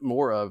little bit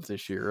more of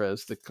this year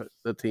as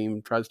the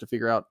team tries to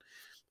figure out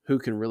who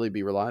can really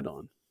be relied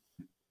on?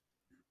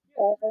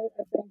 Yeah, I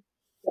think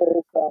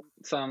there's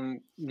some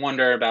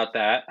wonder about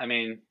that. I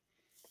mean,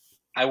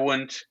 I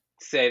wouldn't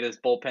say this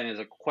bullpen is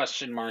a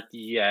question mark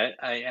yet.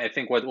 I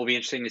think what will be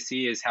interesting to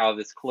see is how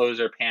this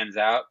closer pans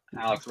out.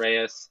 Alex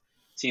Reyes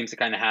seems to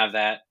kind of have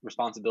that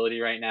responsibility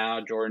right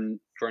now.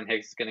 Jordan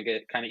Hicks is going to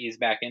get kind of eased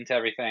back into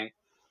everything.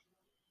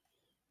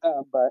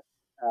 But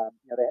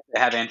they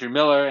have Andrew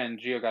Miller and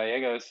Gio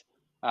Gallegos.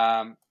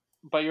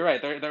 But you're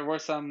right. There were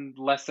some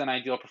less than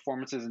ideal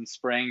performances in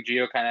spring.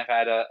 Gio kind of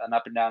had an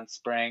up and down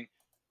spring,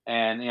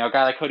 and a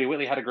guy like Cody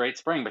Whitley had a great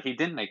spring, but he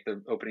didn't make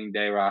the opening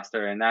day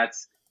roster, and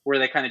that's where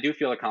they kind of do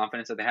feel the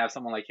confidence that they have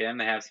someone like him.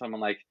 They have someone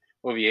like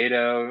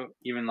Oviedo,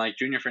 even like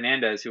Junior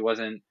Fernandez, who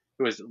was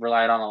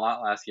relied on a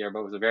lot last year,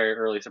 but was a very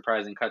early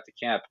surprising cut to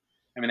camp.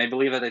 I mean, they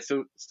believe that they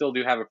still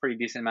do have a pretty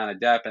decent amount of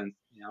depth, and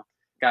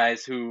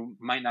guys who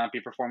might not be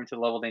performing to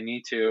the level they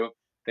need to,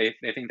 they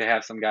think they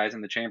have some guys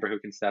in the chamber who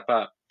can step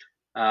up.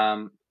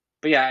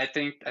 But yeah, I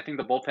think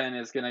the bullpen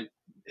is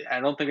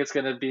I don't think it's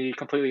gonna be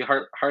completely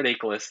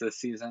heartache-less this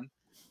season.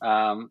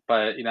 But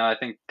I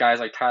think guys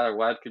like Tyler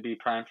Webb could be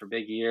primed for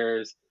big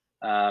years.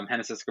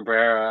 Genesis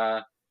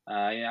Cabrera.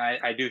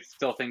 I do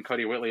still think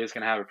Cody Whitley is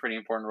going to have a pretty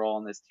important role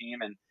in this team,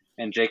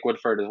 and Jake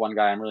Woodford is one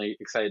guy I'm really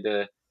excited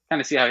to kind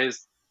of see how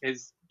his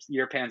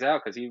year pans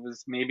out, because he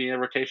was maybe a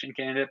rotation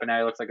candidate, but now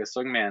he looks like a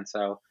swingman.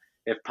 So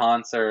if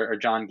Ponce or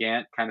John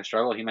Gant kind of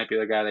struggle, he might be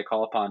the guy they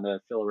call upon to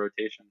fill a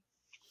rotation.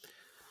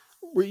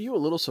 Were you a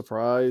little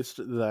surprised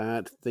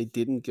that they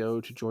didn't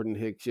go to Jordan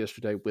Hicks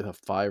yesterday with a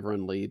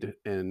 5-run lead,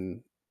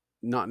 and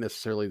not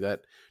necessarily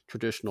that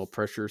traditional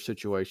pressure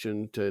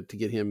situation to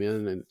get him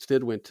in, and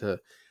instead went to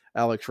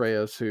Alex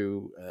Reyes,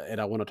 who,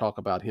 and I want to talk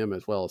about him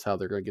as well as how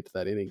they're going to get to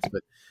that innings.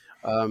 But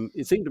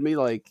it seemed to me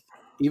like,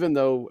 even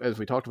though, as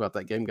we talked about,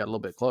 that game got a little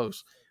bit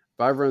close,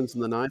 5 runs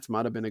in the ninth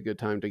might have been a good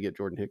time to get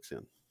Jordan Hicks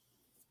in.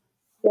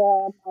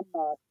 Yeah, I'm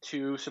not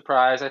too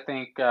surprised. I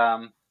think,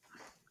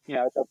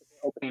 it's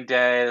opening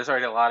day. There's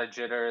already a lot of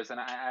jitters, and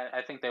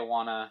I think they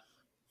want to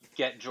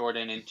get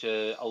Jordan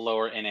into a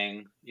lower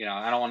inning.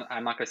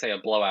 I'm not going to say a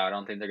blowout. I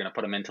don't think they're going to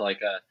put him into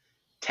like a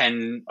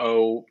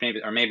 10-0,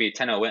 maybe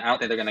 10-0 win. I don't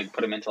think they're going to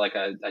put him into like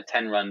a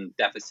 10-run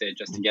deficit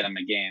just to get him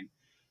a game.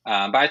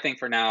 But I think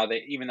for now,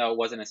 even though it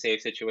wasn't a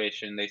safe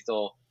situation, they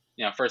still,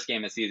 first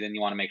game of the season,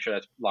 you want to make sure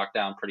that's locked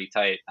down pretty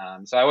tight.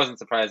 So I wasn't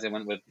surprised they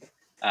went with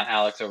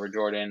Alex over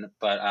Jordan,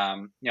 but I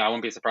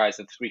wouldn't be surprised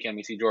if this weekend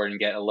we see Jordan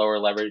get a lower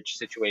leverage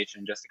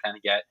situation just to kind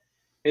of get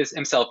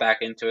himself back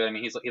into it. I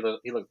mean,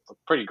 he looked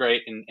pretty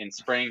great in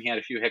spring. He had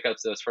a few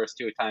hiccups those first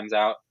 2 times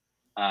out.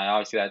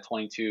 Obviously, that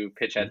 22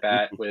 pitch at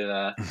bat with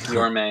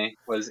Yorme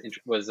was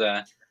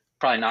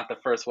probably not the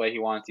first way he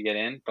wanted to get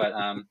in, but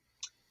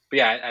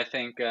yeah, I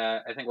think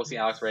we'll see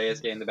Alex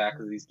Reyes get in the back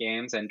of these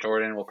games, and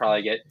Jordan will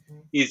probably get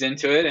eased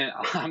into it. And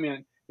I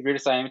mean, if you're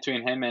deciding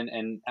between him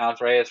and Alex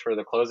Reyes for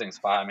the closing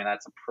spot, I mean,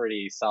 that's a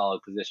pretty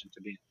solid position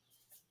to be in.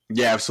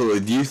 Yeah,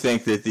 absolutely. Do you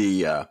think that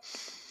the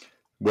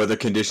weather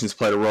conditions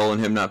played a role in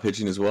him not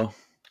pitching as well?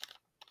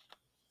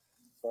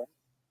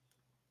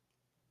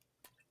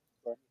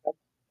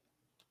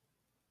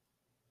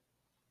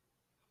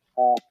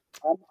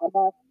 I'm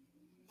not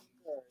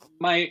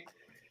sure.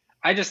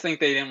 I just think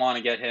they didn't want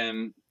to get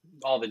him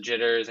all the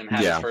jitters and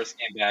have his first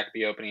game back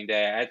be opening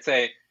day. I'd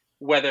say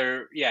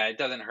whether, it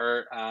doesn't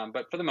hurt,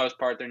 but for the most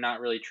part, they're not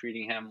really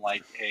treating him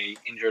like a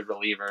injured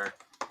reliever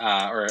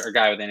or a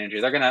guy with an injury.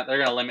 They're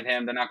gonna limit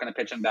him. They're not gonna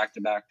pitch him back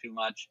to back too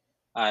much.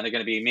 They're going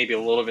to be maybe a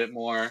little bit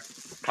more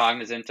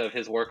cognizant of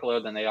his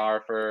workload than they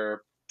are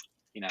for,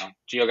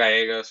 Gio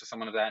Gallegos or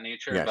someone of that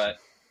nature. Gotcha. But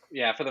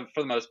yeah, for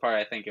the most part,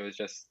 I think it was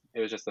just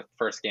the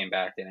first game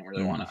back. They didn't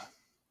really want to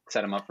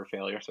set him up for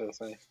failure, so to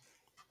say.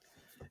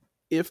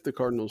 If the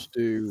Cardinals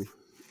do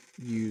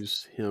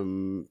use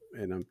him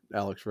and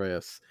Alex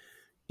Reyes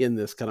in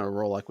this kind of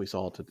role like we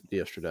saw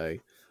yesterday,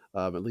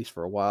 at least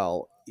for a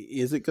while,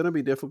 is it going to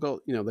be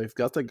difficult? They've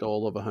got the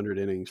goal of 100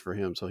 innings for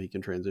him so he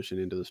can transition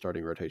into the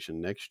starting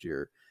rotation next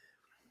year.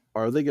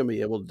 Are they going to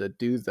be able to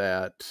do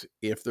that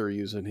if they're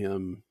using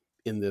him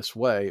in this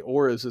way?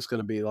 Or is this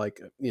going to be like,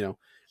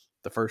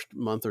 the first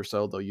month or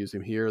so they'll use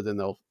him here, then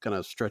they'll kind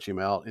of stretch him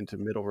out into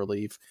middle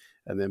relief,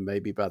 and then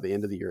maybe by the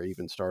end of the year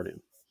even start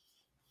him?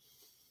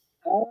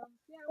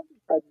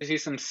 I see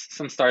some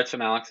starts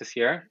from Alex this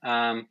year.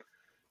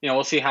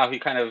 We'll see how he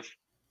kind of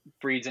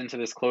breeds into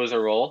this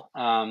closer role.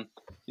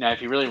 If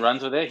he really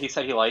runs with it, he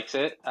said he likes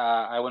it.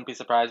 I wouldn't be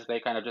surprised if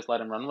they kind of just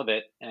let him run with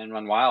it and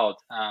run wild.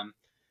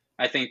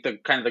 I think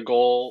the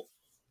goal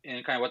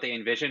and kind of what they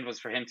envisioned was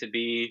for him to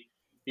be,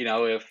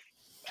 if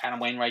Adam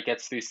Wainwright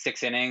gets through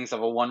 6 innings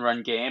of a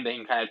 1-run game, they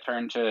can kind of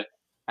turn to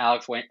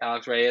Alex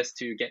Reyes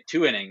to get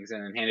 2 innings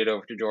and then hand it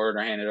over to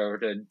Jordan or hand it over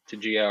to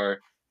Gio,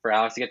 or for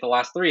Alex to get the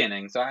last 3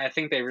 innings. So I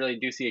think they really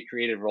do see a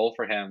creative role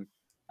for him.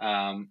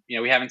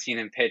 We haven't seen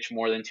him pitch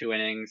more than 2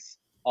 innings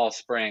all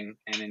spring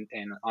and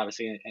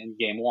obviously in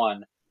game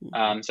 1.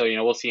 So,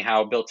 we'll see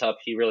how built up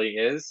he really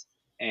is.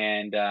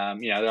 And,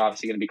 they're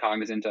obviously going to be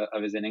cognizant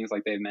of his innings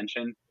like they've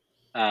mentioned.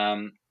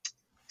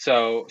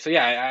 So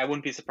yeah, I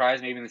wouldn't be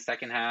surprised maybe in the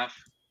second half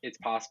it's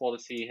possible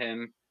to see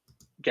him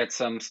get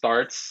some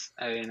starts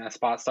in a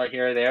spot start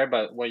here or there.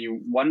 But what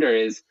you wonder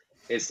is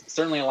it's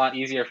certainly a lot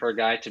easier for a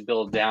guy to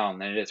build down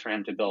than it is for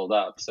him to build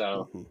up.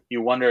 So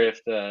you wonder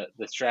if the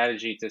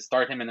strategy to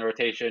start him in the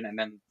rotation and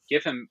then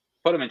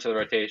put him into the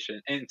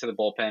rotation, into the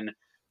bullpen,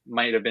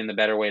 might have been the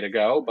better way to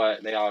go.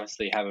 But they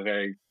obviously have a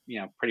very,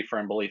 pretty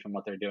firm belief in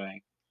what they're doing.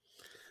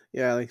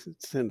 Yeah, they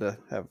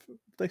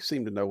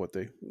seem to know what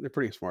they're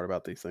pretty smart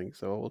about these things.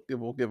 So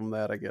we'll give them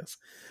that, I guess.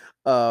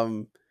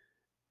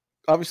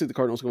 Obviously the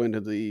Cardinals go into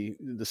the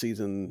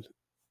season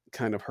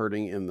kind of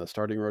hurting in the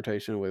starting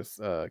rotation with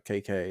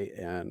KK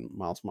and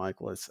Miles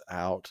Michaelis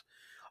out.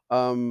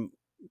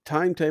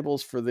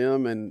 Timetables for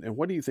them, and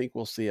what do you think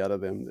we'll see out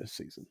of them this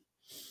season?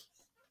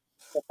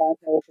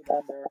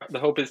 The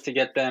hope is to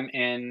get them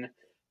in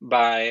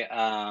by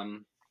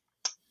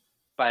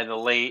the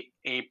late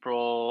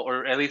April,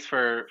 or at least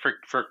for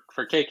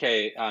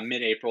KK,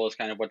 mid-April is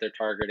kind of what they're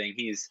targeting.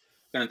 He's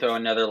going to throw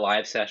another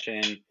live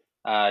session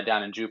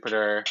down in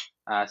Jupiter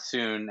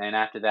soon, and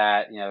after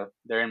that,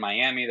 they're in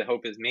Miami. The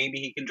hope is maybe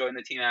he can join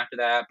the team after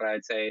that, but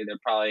I'd say they're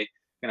probably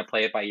going to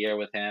play it by ear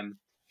with him.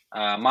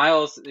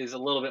 Miles is a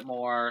little bit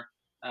more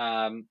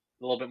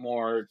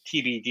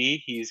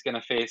TBD. He's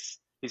going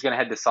to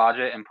head to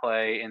Saga and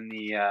play in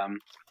the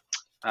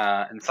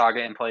at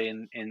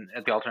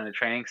the alternate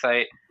training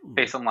site.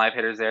 Face some live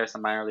hitters there,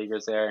 some minor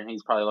leaguers there, and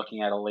he's probably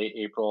looking at a late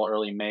April,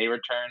 early May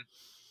return.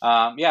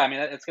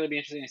 It's going to be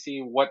interesting to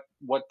see what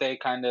they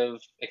kind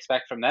of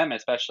expect from them,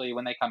 especially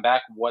when they come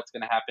back. What's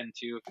going to happen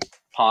to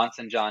Ponce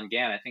and John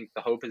Gant? I think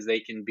the hope is they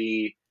can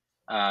be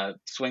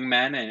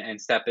swingmen and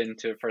step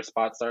into for a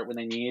spot start when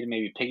they need,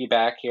 maybe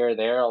piggyback here or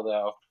there.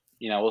 Although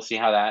we'll see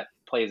how that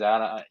plays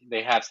out.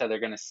 They have said they're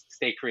going to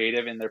stay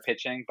creative in their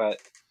pitching, but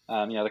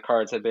the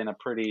Cards have been a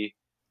pretty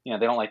they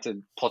don't like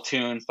to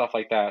platoon, stuff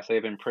like that. So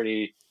they've been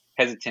pretty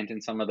hesitant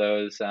in some of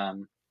those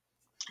areas.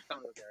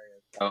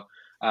 So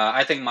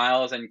I think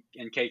Miles and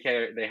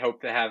KK, they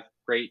hope to have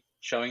great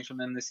showings from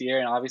them this year,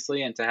 and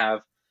obviously, and to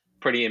have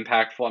pretty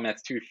impactful. I mean,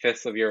 that's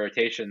 2/5 of your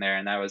rotation there,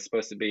 and that was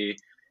supposed to be,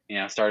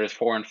 starters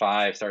 4 and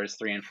 5, starters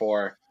 3 and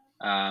 4.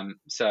 The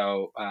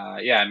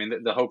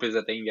hope is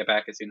that they can get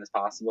back as soon as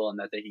possible and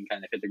that they can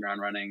kind of hit the ground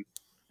running.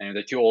 And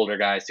they're 2 older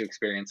guys, 2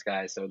 experienced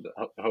guys, so the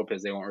hope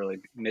is they won't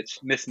really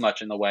miss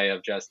much in the way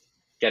of just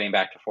getting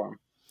back to form.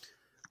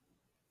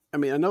 I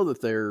mean, I know that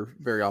they're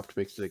very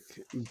optimistic,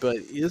 but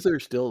is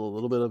there still a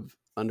little bit of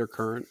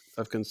undercurrent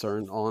of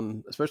concern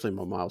on, especially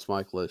Miles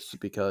Michaelis,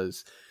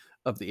 because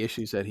of the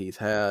issues that he's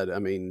had? I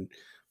mean,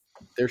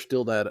 there's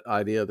still that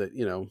idea that,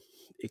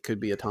 it could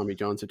be a Tommy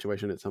John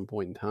situation at some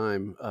point in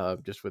time,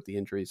 just with the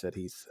injuries that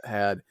he's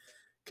had.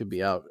 Could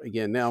be out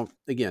again. Now,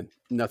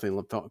 nothing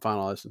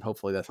finalized, and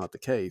hopefully that's not the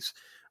case.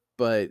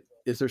 But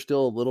is there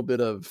still a little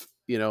bit of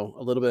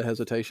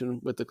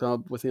hesitation with the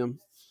club with him?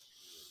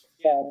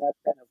 Yeah, that's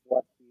kind of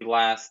what the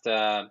last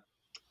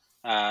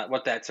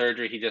what that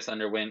surgery he just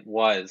underwent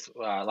was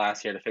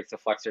last year to fix the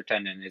flexor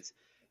tendon. Is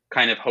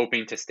kind of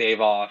hoping to stave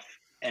off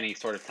any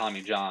sort of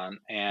Tommy John,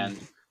 and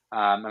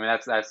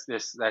that's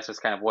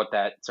just kind of what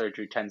that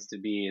surgery tends to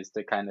be, is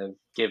to kind of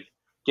give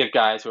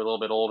guys who are a little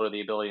bit older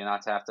the ability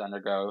not to have to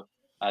undergo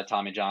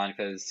Tommy John,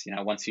 because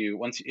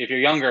if you're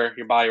younger,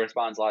 your body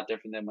responds a lot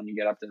different than when you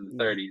get up to the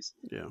 30s.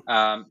 Yeah.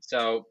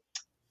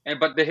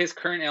 But his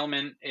current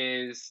ailment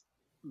is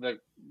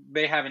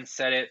they haven't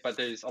said it, but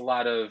there's a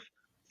lot of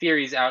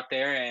theories out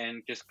there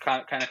and just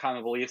kind of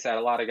common beliefs that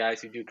a lot of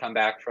guys who do come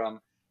back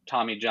from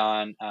Tommy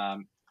John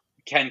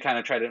can kind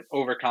of try to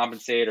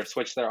overcompensate or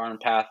switch their arm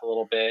path a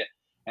little bit,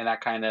 and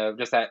that kind of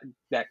just that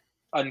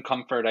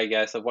uncomfort, I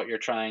guess, of what you're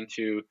trying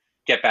to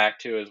get back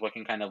to is what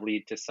can kind of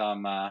lead to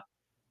some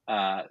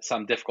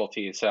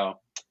difficulties. So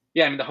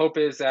yeah, I mean, the hope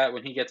is that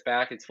when he gets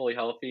back, it's fully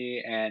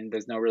healthy and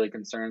there's no really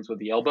concerns with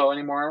the elbow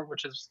anymore,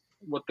 which is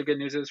what the good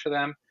news is for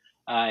them.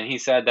 And he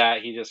said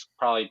that he just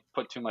probably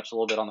put too much a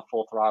little bit on the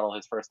full throttle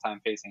his first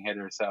time facing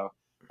hitters. So,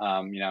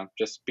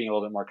 just being a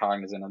little bit more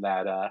cognizant of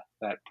that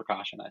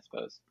precaution, I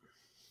suppose.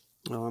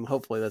 Well, and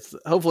hopefully that's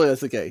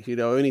the case.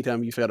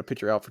 Anytime you've had a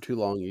pitcher out for too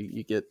long,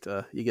 you get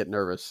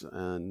nervous,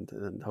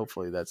 and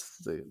hopefully that's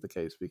the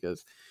case,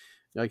 because,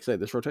 like I say,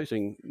 this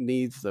rotation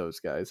needs those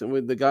guys. And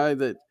with the guy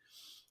that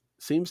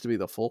seems to be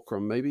the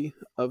fulcrum maybe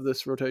of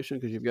this rotation,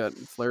 because you've got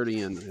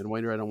Flaherty and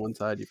Wainwright on one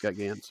side, you've got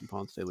Gantz and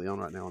Ponce de Leon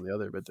right now on the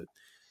other, but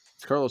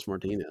it's Carlos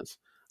Martinez.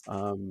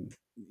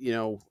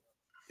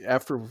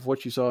 After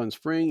what you saw in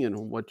spring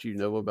and what you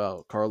know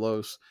about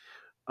Carlos,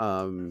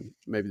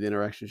 maybe the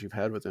interactions you've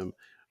had with him,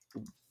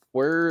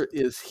 where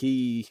is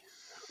he,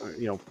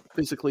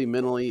 physically,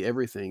 mentally,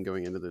 everything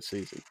going into this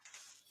season?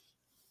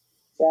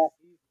 Yeah,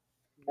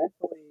 he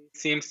mentally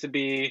seems to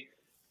be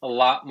a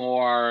lot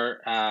more,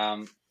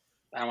 I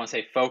don't want to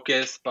say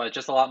focused, but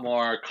just a lot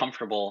more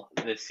comfortable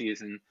this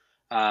season.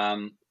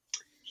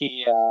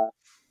 He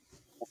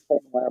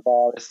played winter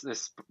ball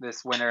this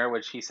winter,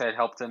 which he said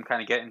helped him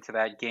kind of get into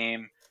that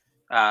game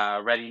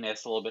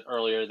readiness a little bit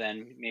earlier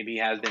than maybe he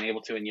has been able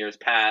to in years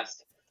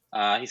past.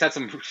 He's had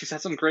some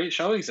great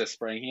showings this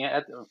spring. He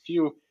had a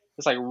few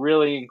just like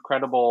really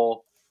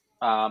incredible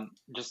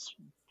just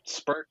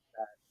spurts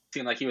that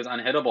seemed like he was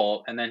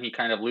unhittable, and then he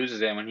kind of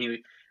loses it when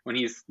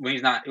he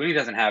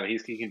doesn't have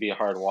it. He can be a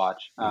hard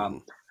watch.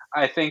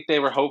 I think they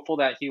were hopeful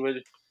that he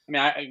would.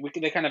 I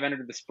mean, they kind of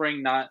entered the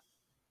spring not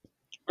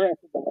the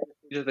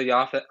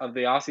later of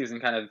the off season,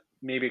 kind of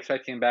maybe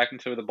expecting him back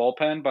into the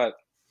bullpen, but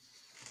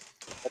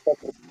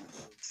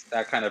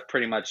that kind of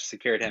pretty much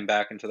secured him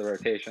back into the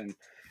rotation.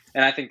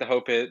 And I think the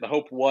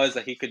hope was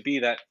that he could be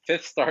that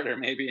fifth starter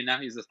maybe, and now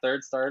he's the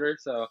third starter.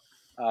 So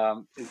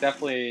it's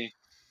definitely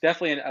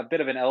a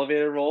bit of an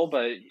elevated role,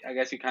 but I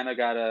guess you kind of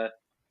gotta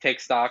take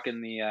stock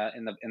in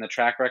the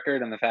track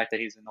record and the fact that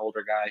he's an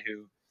older guy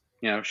who,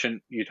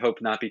 you'd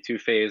hope not be too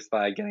fazed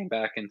by getting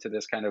back into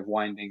this kind of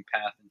winding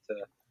path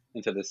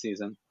into this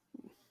season.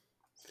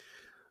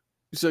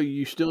 So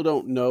you still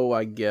don't know,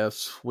 I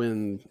guess,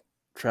 when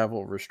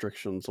travel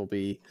restrictions will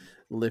be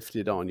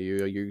lifted on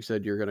you. You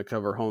said you're going to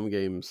cover home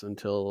games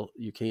until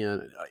you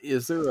can.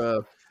 Is there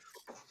a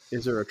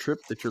trip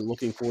that you're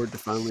looking forward to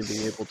finally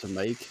being able to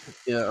make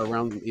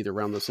around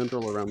the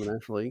Central or around the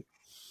National League?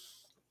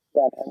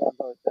 Yeah,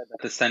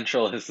 the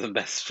Central is the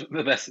best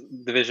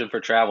division for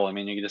travel. I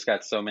mean, you just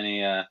got so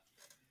many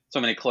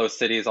close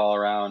cities all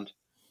around.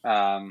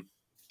 I'm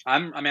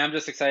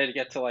just excited to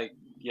get to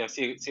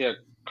see a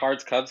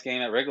Cards Cubs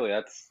game at Wrigley.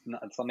 That's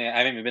something I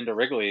haven't even been to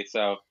Wrigley,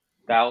 so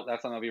that's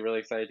something I'll be really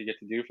excited to get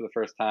to do for the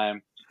first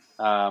time.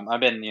 I've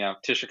been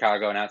to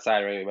Chicago and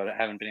outside Wrigley, but I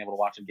haven't been able to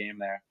watch a game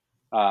there.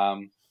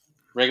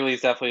 Wrigley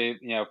is definitely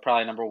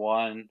probably number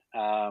one,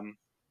 but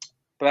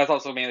that's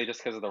also mainly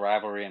just because of the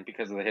rivalry and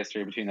because of the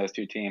history between those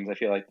two teams. I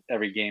feel like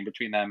every game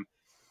between them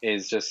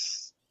is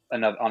just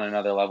on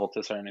another level to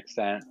a certain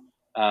extent.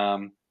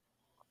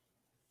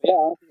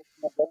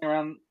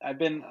 Around, I've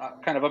been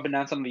kind of up and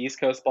down some of the East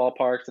Coast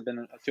ballparks. I've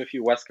been to a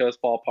few West Coast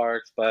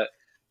ballparks, but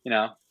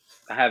I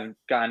haven't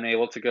gotten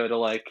able to go to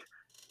like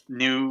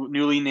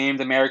newly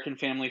named American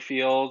Family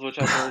Field, which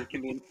I've heard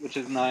which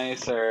is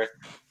nice. Or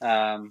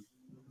I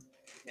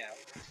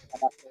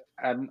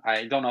don't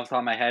know off the top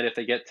of my head if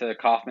they get to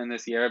Kauffman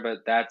this year, but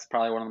that's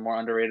probably one of the more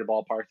underrated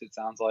ballparks, it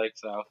sounds like.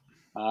 So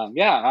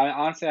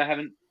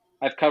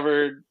I've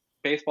covered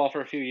baseball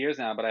for a few years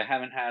now, but I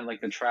haven't had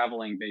like the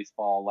traveling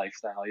baseball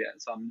lifestyle yet.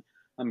 So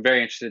I'm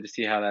very interested to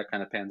see how that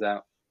kind of pans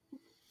out.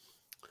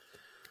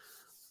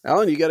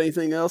 Alan, you got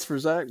anything else for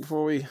Zach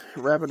before we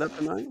wrap it up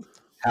tonight?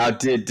 How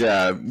did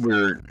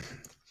your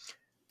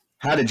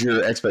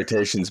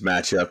expectations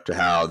match up to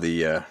how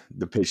the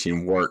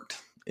pitching worked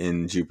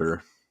in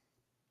Jupiter,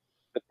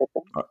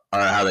 or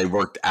how they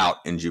worked out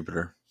in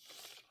Jupiter?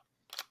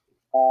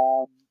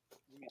 How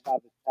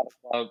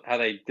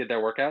they did their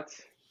workouts?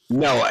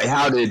 No,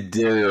 how did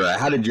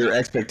your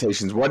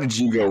expectations? What did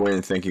you go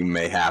in thinking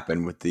may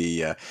happen with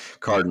the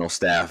Cardinal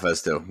staff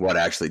as to what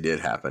actually did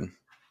happen?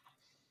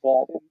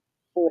 Well, I didn't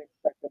fully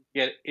expect them to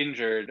get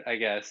injured, I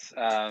guess.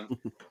 I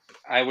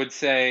would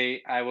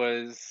say I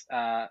was,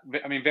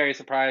 very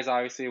surprised,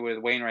 obviously, with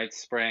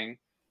Wainwright's spring.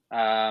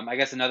 I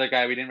guess another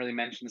guy we didn't really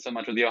mention so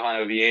much was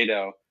Johan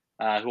Oviedo,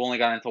 who only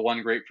got into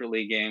one Grapefruit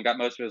League game, got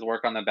most of his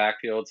work on the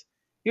backfields.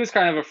 He was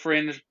kind of a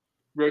fringe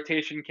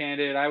rotation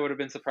candidate. I would have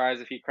been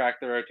surprised if he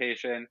cracked the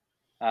rotation.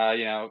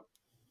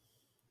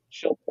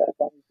 She'll fit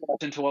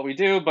into what we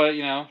do, but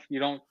you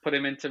don't put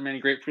him into many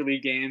Grapefruit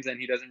League games, and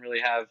he doesn't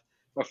really have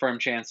a firm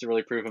chance to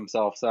really prove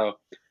himself. So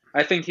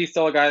I think he's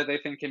still a guy that they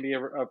think can be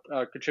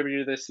a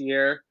contributor this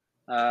year,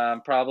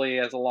 probably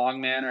as a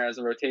long man or as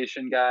a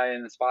rotation guy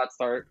in the spot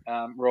start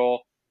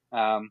role.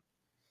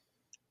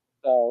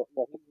 So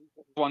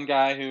he's one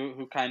guy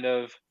who kind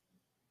of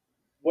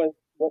was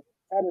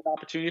had an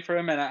opportunity for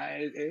him,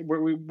 and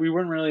we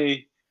weren't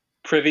really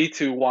privy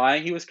to why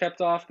he was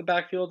kept off the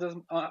backfield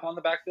on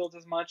the backfield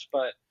as much,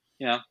 but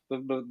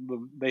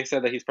they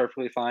said that he's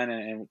perfectly fine,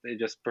 and they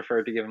just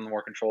preferred to give him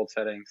more controlled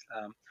settings.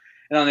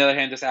 And on the other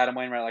hand, just Adam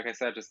Wainwright, like I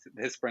said, just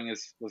his spring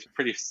was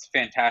pretty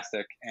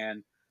fantastic,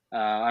 and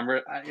I'm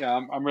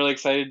really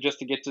excited just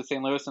to get to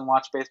St. Louis and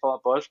watch baseball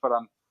at Busch, but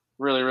I'm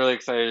really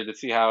excited to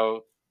see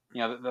how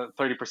the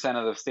 30%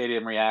 of the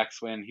stadium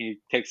reacts when he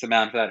takes them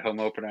out for that home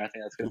opener. I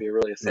think that's going to be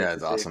really sight Yeah, to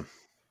it's see. awesome.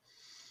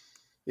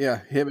 Yeah,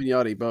 him and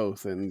Yachty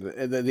both, and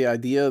the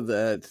idea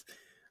that,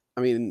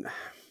 I mean,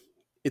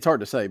 it's hard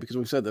to say because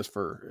we've said this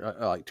for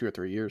like 2 or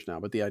 3 years now,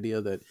 but the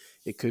idea that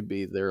it could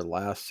be their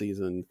last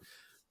season,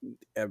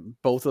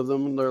 both of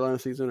them their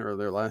last season or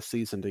their last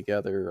season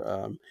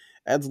together,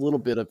 adds a little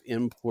bit of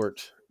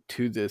import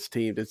to this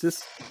team. Does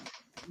this,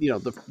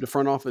 the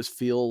front office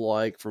feel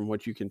like, from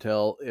what you can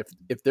tell,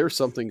 if there's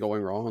something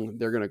going wrong,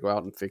 they're going to go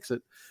out and fix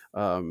it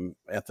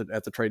at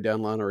the trade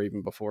deadline or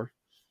even before?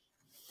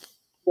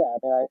 Yeah, I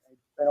mean,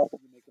 I don't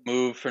think you make a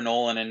move for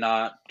Nolan and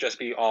not just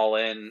be all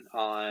in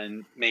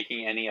on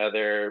making any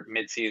other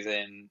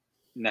midseason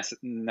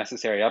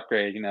necessary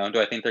upgrade.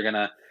 Do I think they're going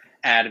to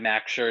add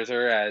Max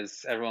Scherzer,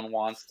 as everyone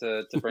wants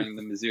to bring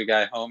the Mizzou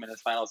guy home in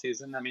his final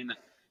season? I mean,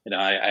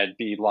 I'd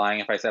be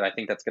lying if I said I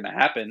think that's going to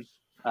happen.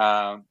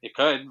 It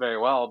could very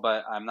well,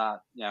 but I'm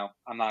not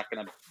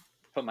going to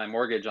put my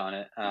mortgage on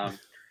it.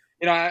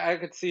 I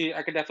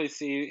could definitely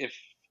see if,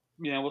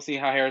 we'll see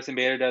how Harrison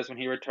Bader does when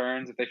he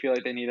returns. If they feel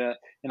like they need an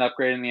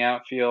upgrade in the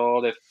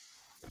outfield,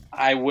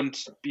 I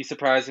wouldn't be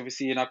surprised if we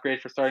see an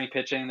upgrade for starting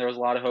pitching. There was a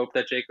lot of hope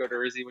that Jake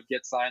Odorizzi would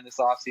get signed this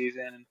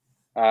offseason.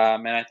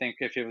 And I think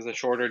if it was a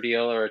shorter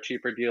deal or a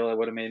cheaper deal, it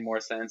would have made more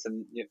sense,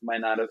 and it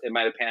might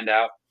have panned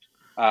out.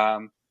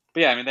 But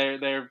yeah, I mean,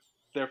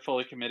 they're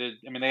fully committed.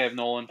 I mean, they have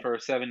Nolan for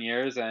 7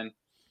 years, and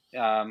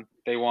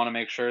they want to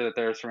make sure that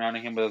they're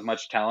surrounding him with as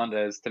much talent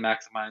as to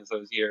maximize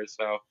those years.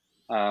 So,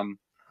 and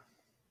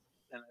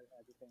at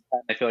the same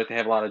time, I feel like they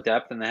have a lot of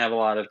depth, and they have a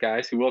lot of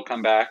guys who will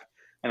come back.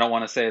 I don't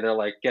want to say they're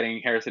like getting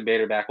Harrison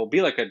Bader back will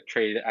be like a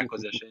trade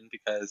acquisition,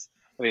 because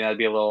I mean that'd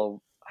be a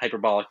little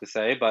hyperbolic to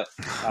say, but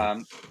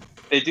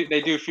they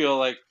do feel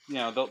like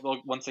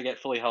they'll once they get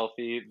fully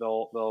healthy,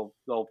 they'll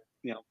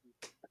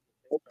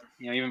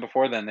even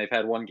before then they've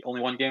had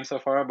only one game so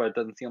far, but it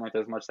doesn't seem like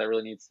there's much that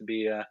really needs to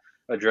be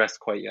addressed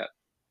quite yet.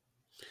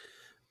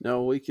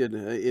 No, we could,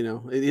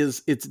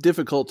 it's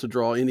difficult to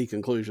draw any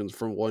conclusions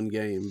from one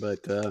game, but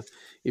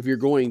if you're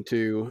going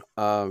to,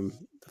 the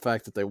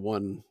fact that they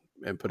won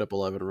and put up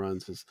 11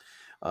 runs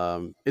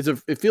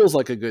it feels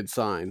like a good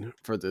sign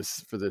for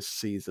this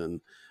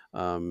season.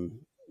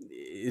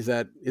 Is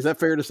that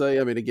fair to say?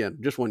 I mean, again,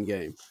 just one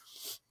game.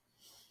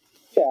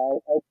 Yeah,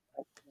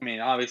 I mean,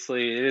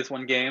 obviously it is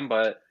one game,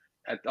 but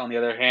on the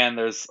other hand,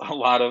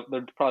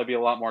 there'd probably be a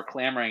lot more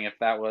clamoring if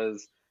that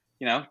was,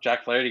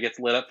 Jack Flaherty gets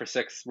lit up for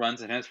 6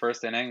 runs in his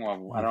first inning.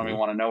 Well, I don't even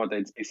want to know what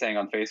they'd be saying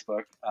on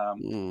Facebook.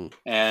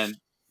 And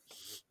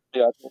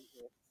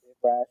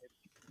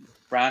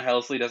Brown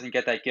Helsley doesn't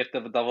get that gift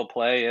of a double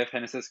play, if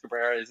Genesis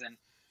Cabrera isn't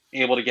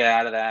able to get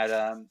out of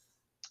that,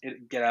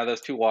 get out of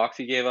those 2 walks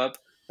he gave up,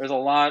 there's a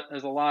lot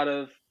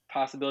of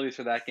possibilities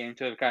for that game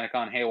to have kind of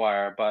gone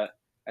haywire. But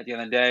at the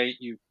end of the day,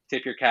 you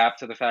tip your cap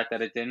to the fact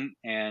that it didn't,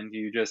 and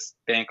you just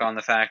bank on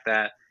the fact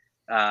that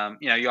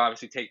you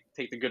obviously take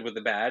the good with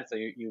the bad, so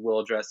you will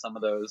address some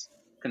of those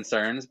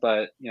concerns.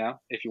 But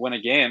if you win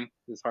a game,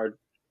 it's hard.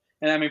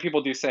 And I mean,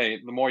 people do say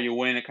the more you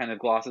win, it kind of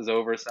glosses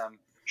over some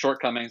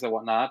shortcomings and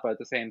whatnot. But at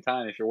the same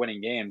time, if you're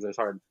winning games, it's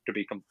hard to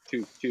be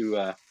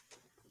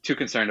too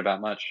concerned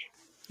about much.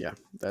 Yeah,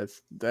 that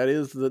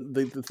is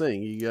the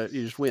thing. You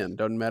just win.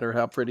 Doesn't matter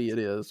how pretty it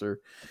is or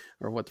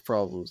what the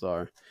problems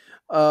are.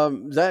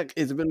 Zach,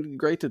 it's been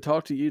great to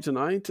talk to you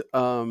tonight.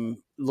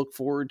 Look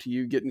forward to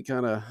you getting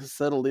kind of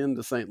settled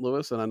into St.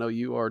 Louis, and I know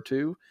you are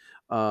too.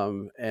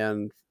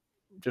 And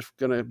just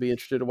going to be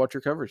interested to watch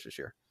your coverage this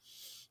year.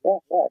 Yeah,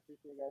 appreciate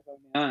you guys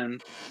having me on,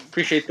 and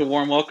appreciate the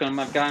warm welcome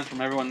I've gotten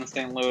from everyone in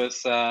St.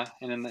 Louis and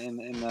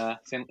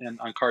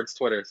on Cards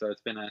Twitter. So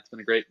it's been a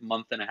great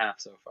month and a half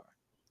so far.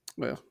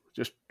 Well,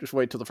 just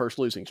wait till the first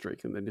losing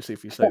streak, and then you see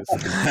if you say this.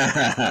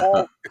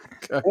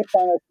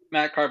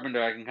 Matt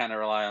Carpenter, I can kind of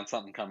rely on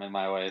something coming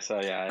my way. So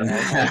yeah,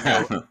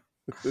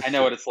 I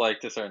know what it's like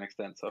to a certain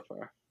extent so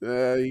far.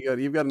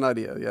 You've got an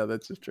idea. Yeah,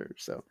 that's just true.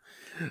 So,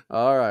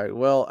 all right.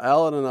 Well,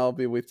 Alan and I'll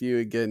be with you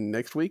again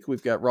next week.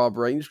 We've got Rob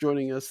Raines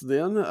joining us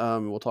then.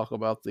 We'll talk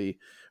about the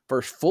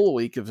first full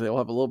week, if they'll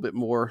have a little bit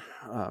more,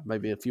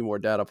 maybe a few more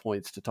data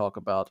points to talk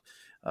about,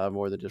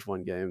 more than just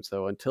one game.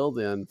 So until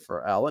then,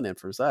 for Alan and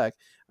for Zach,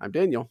 I'm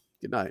Daniel.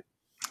 Good night.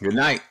 Good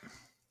night.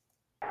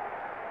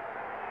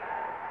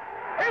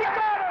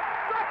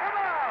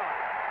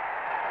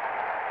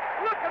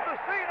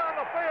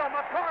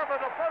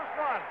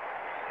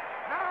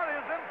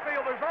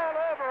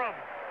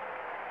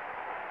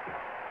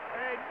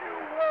 A new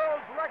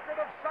world's record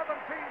of 17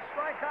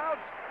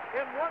 strikeouts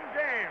in one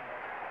game.